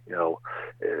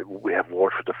we have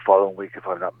Waterford the following week, if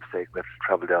I'm not mistaken. We have to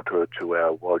travel down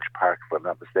to Walsh Park, if I'm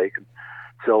not mistaken.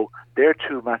 So they're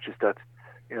two matches that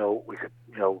we could,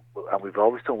 and we've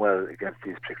always done well against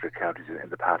these particular counties in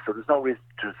the past. So there's no reason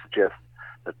to suggest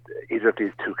that either of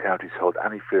these two counties hold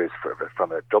any fears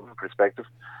from a Dublin perspective.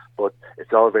 But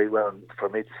it's all very well for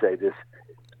me to say this.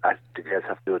 The guys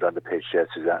have to do it on the pitch,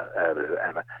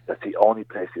 Emma. That's the only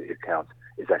place it counts,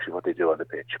 is actually what they do on the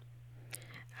pitch.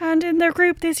 And in their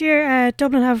group this year,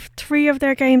 Dublin have 3 of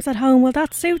their games at home. Will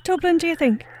that suit Dublin, do you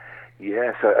think?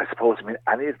 Yes, I suppose. I mean,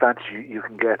 any advantage you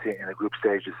can get in a group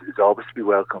stage is always to be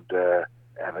welcomed.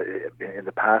 In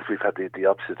the past, we've had the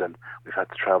opposite, and we've had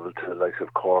to travel to the likes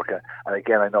of Cork. And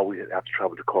again, I know we have to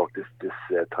travel to Cork this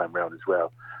time round as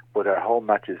well. But our home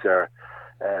matches are,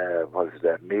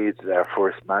 Meath, our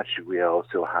first match. We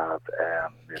also have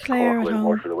Clare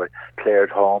Cork at away, home. Clare at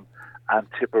home, and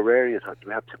Tipperary.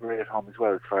 We have Tipperary at home as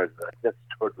well, as far as that's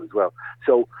Turtle as well.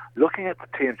 So looking at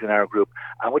the teams in our group,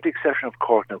 and with the exception of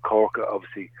Cork, now Cork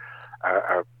obviously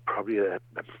are probably a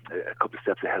couple of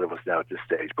steps ahead of us now at this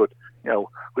stage. But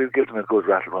we'll give them a good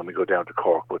rattle when we go down to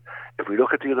Cork. But if we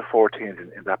look at the other 4 teams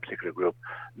in that particular group,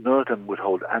 none of them would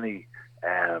hold any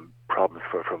problems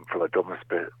from a Dublin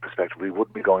perspective. We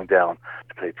wouldn't be going down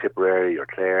to play Tipperary or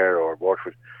Clare or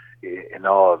Waterford in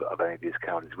all of any of these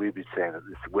counties. We'd be saying that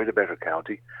we're the better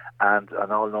county, and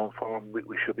on all known form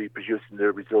we should be producing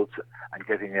the results and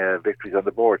getting victories on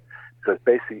the board. Because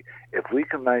basically, if we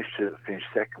can manage to finish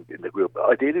second in the group,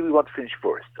 ideally we want to finish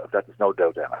first. Of that, there's no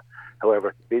doubt, Emma.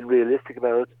 However, being realistic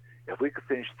about it, if we could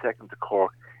finish second to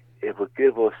Cork, it would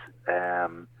give us a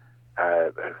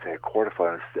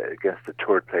quarterfinals against the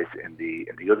third place in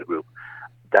the other group.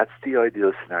 That's the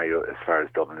ideal scenario as far as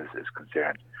Dublin is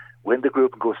concerned. Win the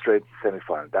group and go straight to the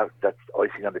semi-final. That's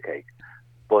icing on the cake.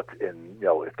 But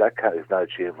if that is not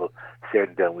achievable,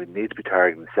 certainly then we need to be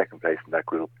targeting second place in that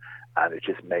group, and it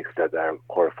just makes that our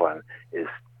quarterfinal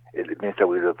it means that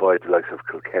we'll avoid the likes of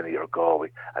Kilkenny or Galway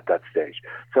at that stage.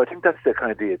 So I think that's the kind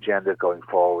of the agenda going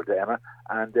forward, Emma,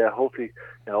 and hopefully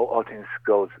all things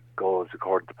goes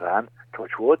according to plan,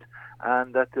 touch wood,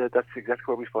 and that's exactly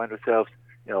where we find ourselves.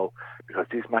 Because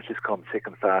these matches come thick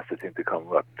and fast. I think they come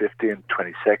 15th,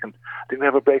 22nd. I think we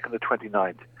have a break on the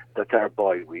 29th. That's our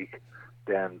bye week.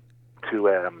 Then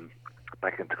to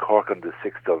back into Cork on the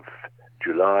 6th of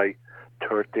July.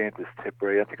 13th is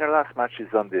Tipperary. I think our last match is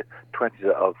on the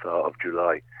 20th of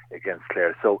July against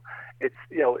Clare. So it's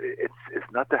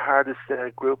not the hardest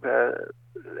group,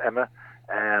 Emma.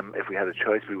 If we had a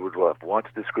choice, we would have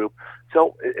wanted this group.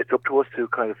 So it's up to us to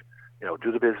kind of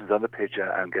do the business on the pitch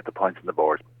and get the points on the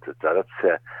board. I'd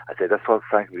say that's what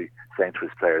Frank would be saying to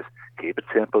his players. Keep it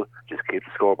simple. Just keep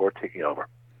the scoreboard ticking over.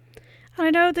 I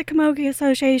know the Camogie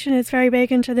Association is very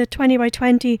big into the 20 by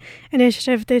 20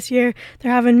 initiative this year.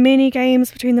 They're having mini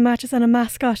games between the matches and a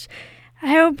mascot.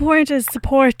 How important is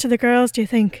support to the girls, do you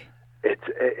think?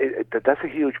 That's a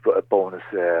huge bonus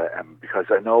because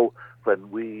I know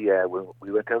when we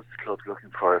went out to the clubs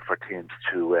looking for teams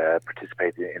to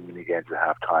participate in mini games at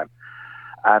half time,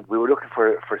 and we were looking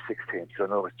for 6 teams, so I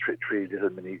know it was 3 little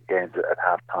mini games at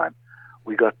half time.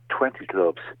 We got 20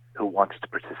 clubs who wanted to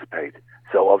participate.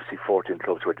 So obviously 14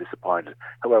 clubs were disappointed.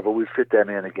 However, we'll fit them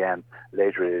in again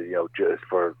later, just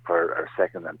for our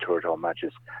second and third home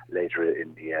matches later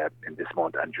in this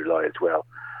month and July as well.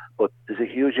 But there's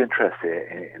a huge interest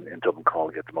in Dublin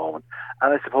Camogie at the moment.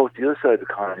 And I suppose the other side of the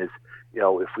coin is,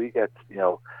 if we get,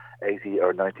 80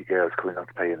 or 90 girls coming out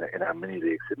to play in our mini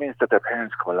leagues, it means that their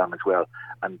parents come along as well,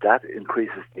 and that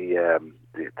increases the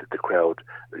crowd,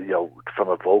 from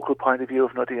a vocal point of view,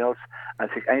 if nothing else. And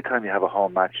I think anytime you have a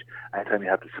home match, anytime you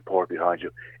have the support behind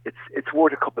you, it's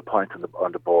worth a couple of points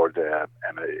on the board,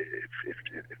 Emma, if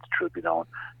the truth be known.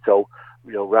 So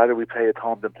rather we play at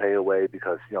home than play away,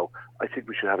 because I think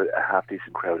we should have a half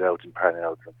decent crowd out in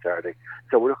Parnell on Saturday.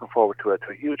 So we're looking forward to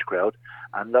a huge crowd,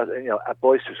 and a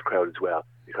boisterous crowd as well,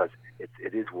 because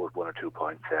it is worth 1 or 2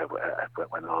 points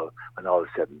when all is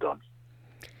said and done.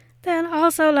 Then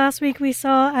also last week we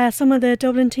saw some of the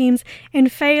Dublin teams in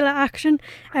Féile action.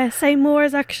 St.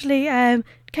 Maur's actually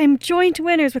came joint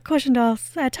winners with Cushendall.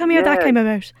 Tell me how that came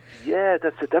about. Yeah,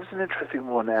 that was an interesting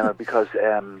one, Emma, because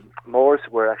Maur's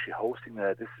were actually hosting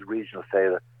this is regional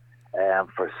Féile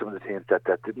for some of the teams that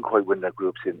didn't quite win their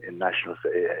groups in national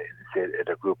in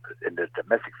their group in the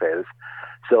domestic Féiles.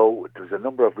 So there was a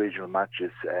number of regional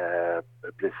matches,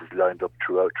 places lined up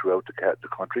throughout the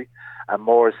country, and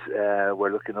Maur's were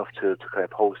lucky enough to kind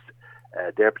of host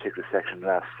their particular section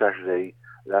last Saturday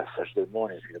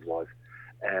morning, I think it was.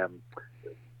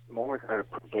 Maur's are a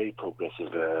very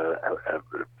progressive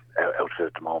outfit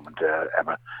at the moment,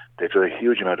 Emma. They've done a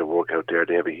huge amount of work out there.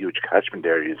 They have a huge catchment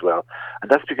area as well, and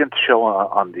that's beginning to show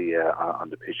on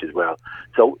the pitch as well.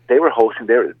 So they were hosting.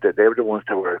 They were the ones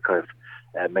that were kind of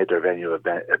made their venue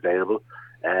available.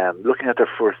 Looking at their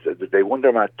first, they won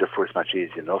their first match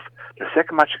easy enough. Their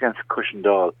second match against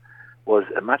Cushendall was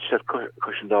a match that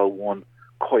Cushendall won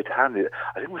quite handily.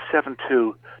 I think it was 7-2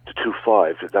 to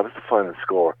 2-5. That was the final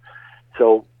score.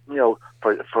 So,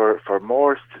 for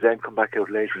Morris to then come back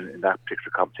out later in that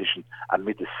particular competition and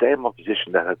meet the same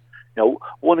opposition that had,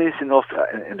 won easy enough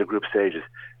in the group stages,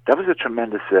 that was a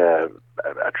tremendous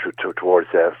towards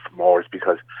Morris,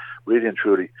 because really and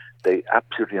truly they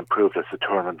absolutely improved as the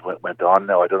tournament went on.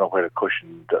 Now, I don't know where the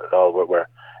Cushendall were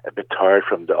a bit tired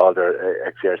from all their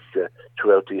exerts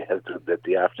throughout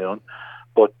the afternoon,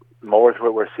 but Morris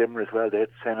were similar as well. They had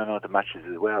the same amount of matches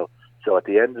as well. So at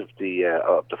the end of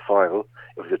the final,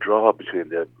 it was a draw between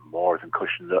the Morris and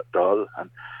Cushendall, and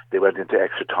they went into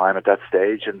extra time at that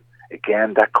stage. And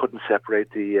again, that couldn't separate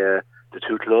the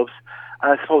two clubs.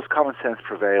 And I suppose common sense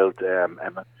prevailed,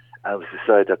 Emma, and it was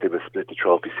decided that they would split the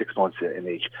trophy 6 months in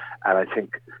each. And I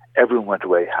think everyone went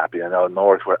away happy. I know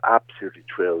Morris were absolutely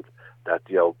thrilled that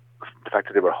the fact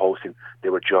that they were hosting, they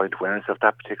were joint winners of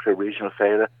that particular regional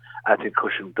failure. I think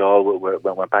Cushendall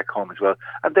went back home as well,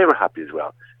 and they were happy as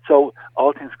well. So,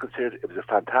 all things considered, it was a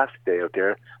fantastic day out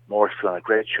there. Morris put on a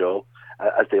great show,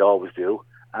 as they always do,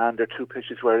 and their two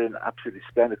pitches were in absolutely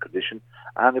splendid condition,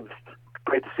 and it was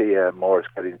great to see Morris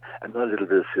getting another little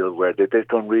bit of silverware. They've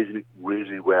done really,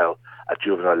 really well at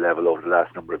juvenile level over the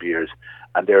last number of years,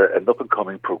 and they're an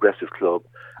up-and-coming progressive club,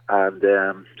 and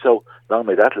so long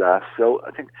may that last. So,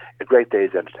 I think a great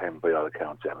day's entertainment by all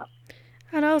accounts, Emma.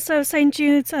 And also St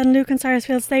Jude's and Lucan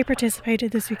Sarsfields, they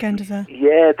participated this weekend as well.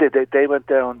 Yeah, they went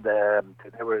down.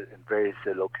 They were in various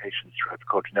locations throughout the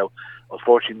country. Now,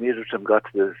 unfortunately, neither of them got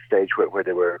to the stage where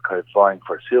they were kind of vying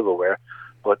for silverware.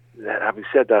 But having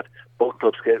said that, both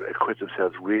clubs equipped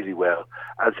themselves really well.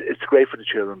 As it's great for the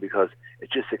children because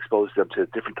it just exposes them to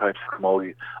different types of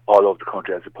camogie all over the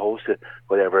country, as opposed to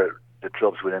whatever the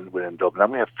clubs within Dublin.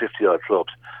 And we have 50 odd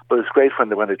clubs, but it's great for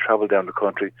them when they travel down the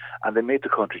country and they meet the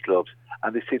country clubs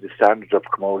and they see the standards of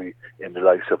camogie in the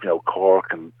likes of Cork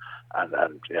and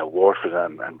Waterford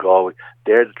and Galway.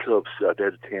 They're the clubs, they're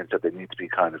the teams that they need to be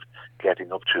kind of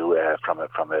getting up to from a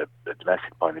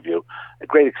domestic point of view. A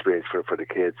great experience for the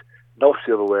kids. No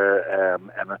silverware,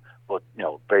 Emma, but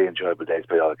very enjoyable days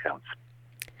by all accounts.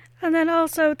 And then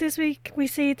also this week we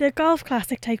see the Golf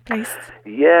Classic take place.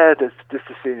 Yeah, this is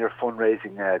the senior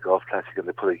fundraising Golf Classic, and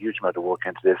they put a huge amount of work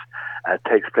into this. It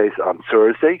takes place on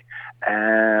Thursday,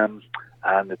 and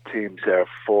the teams are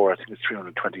for, I think it's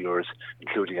 €320,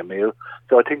 including a meal.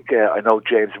 So I think, I know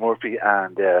James Murphy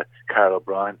and Carl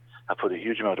O'Brien have put a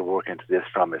huge amount of work into this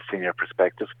from a senior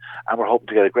perspective, and we're hoping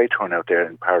to get a great turnout there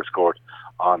in Paris Court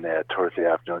on Thursday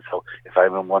afternoon. So if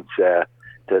anyone wants to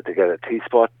get a tee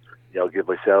spot, give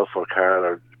myself or Carl,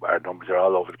 or our numbers are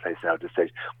all over the place now at this stage.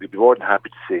 We'd be more than happy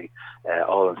to see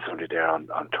all on Sunday there on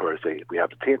Thursday. We have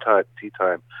the tee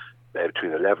time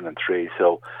between 11 and 3,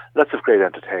 so lots of great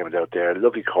entertainment out there.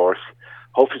 Lovely course.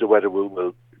 Hopefully the weather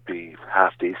will be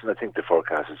half decent. I think the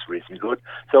forecast is reasonably good,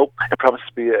 so it promises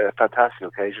to be a fantastic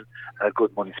occasion and a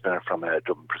good money spinner from a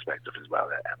Dublin perspective as well,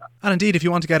 Emma. And indeed, if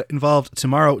you want to get involved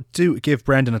tomorrow, do give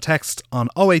Brendan a text on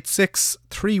 086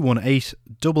 318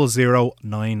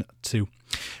 0092.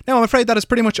 Now, I'm afraid that is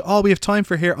pretty much all we have time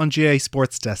for here on GAA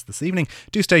Sports Desk this evening.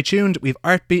 Do stay tuned. We've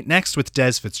Artbeat next with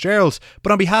Des Fitzgerald.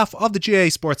 But on behalf of the GAA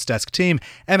Sports Desk team,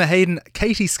 Emma Hayden,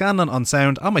 Katie Scanlon on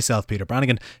sound, and myself, Peter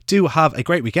Brannigan, do have a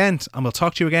great weekend, and we'll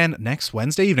talk to you again next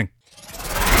Wednesday evening.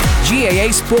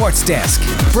 GAA Sports Desk,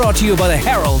 brought to you by the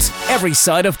Herald, every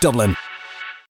side of Dublin.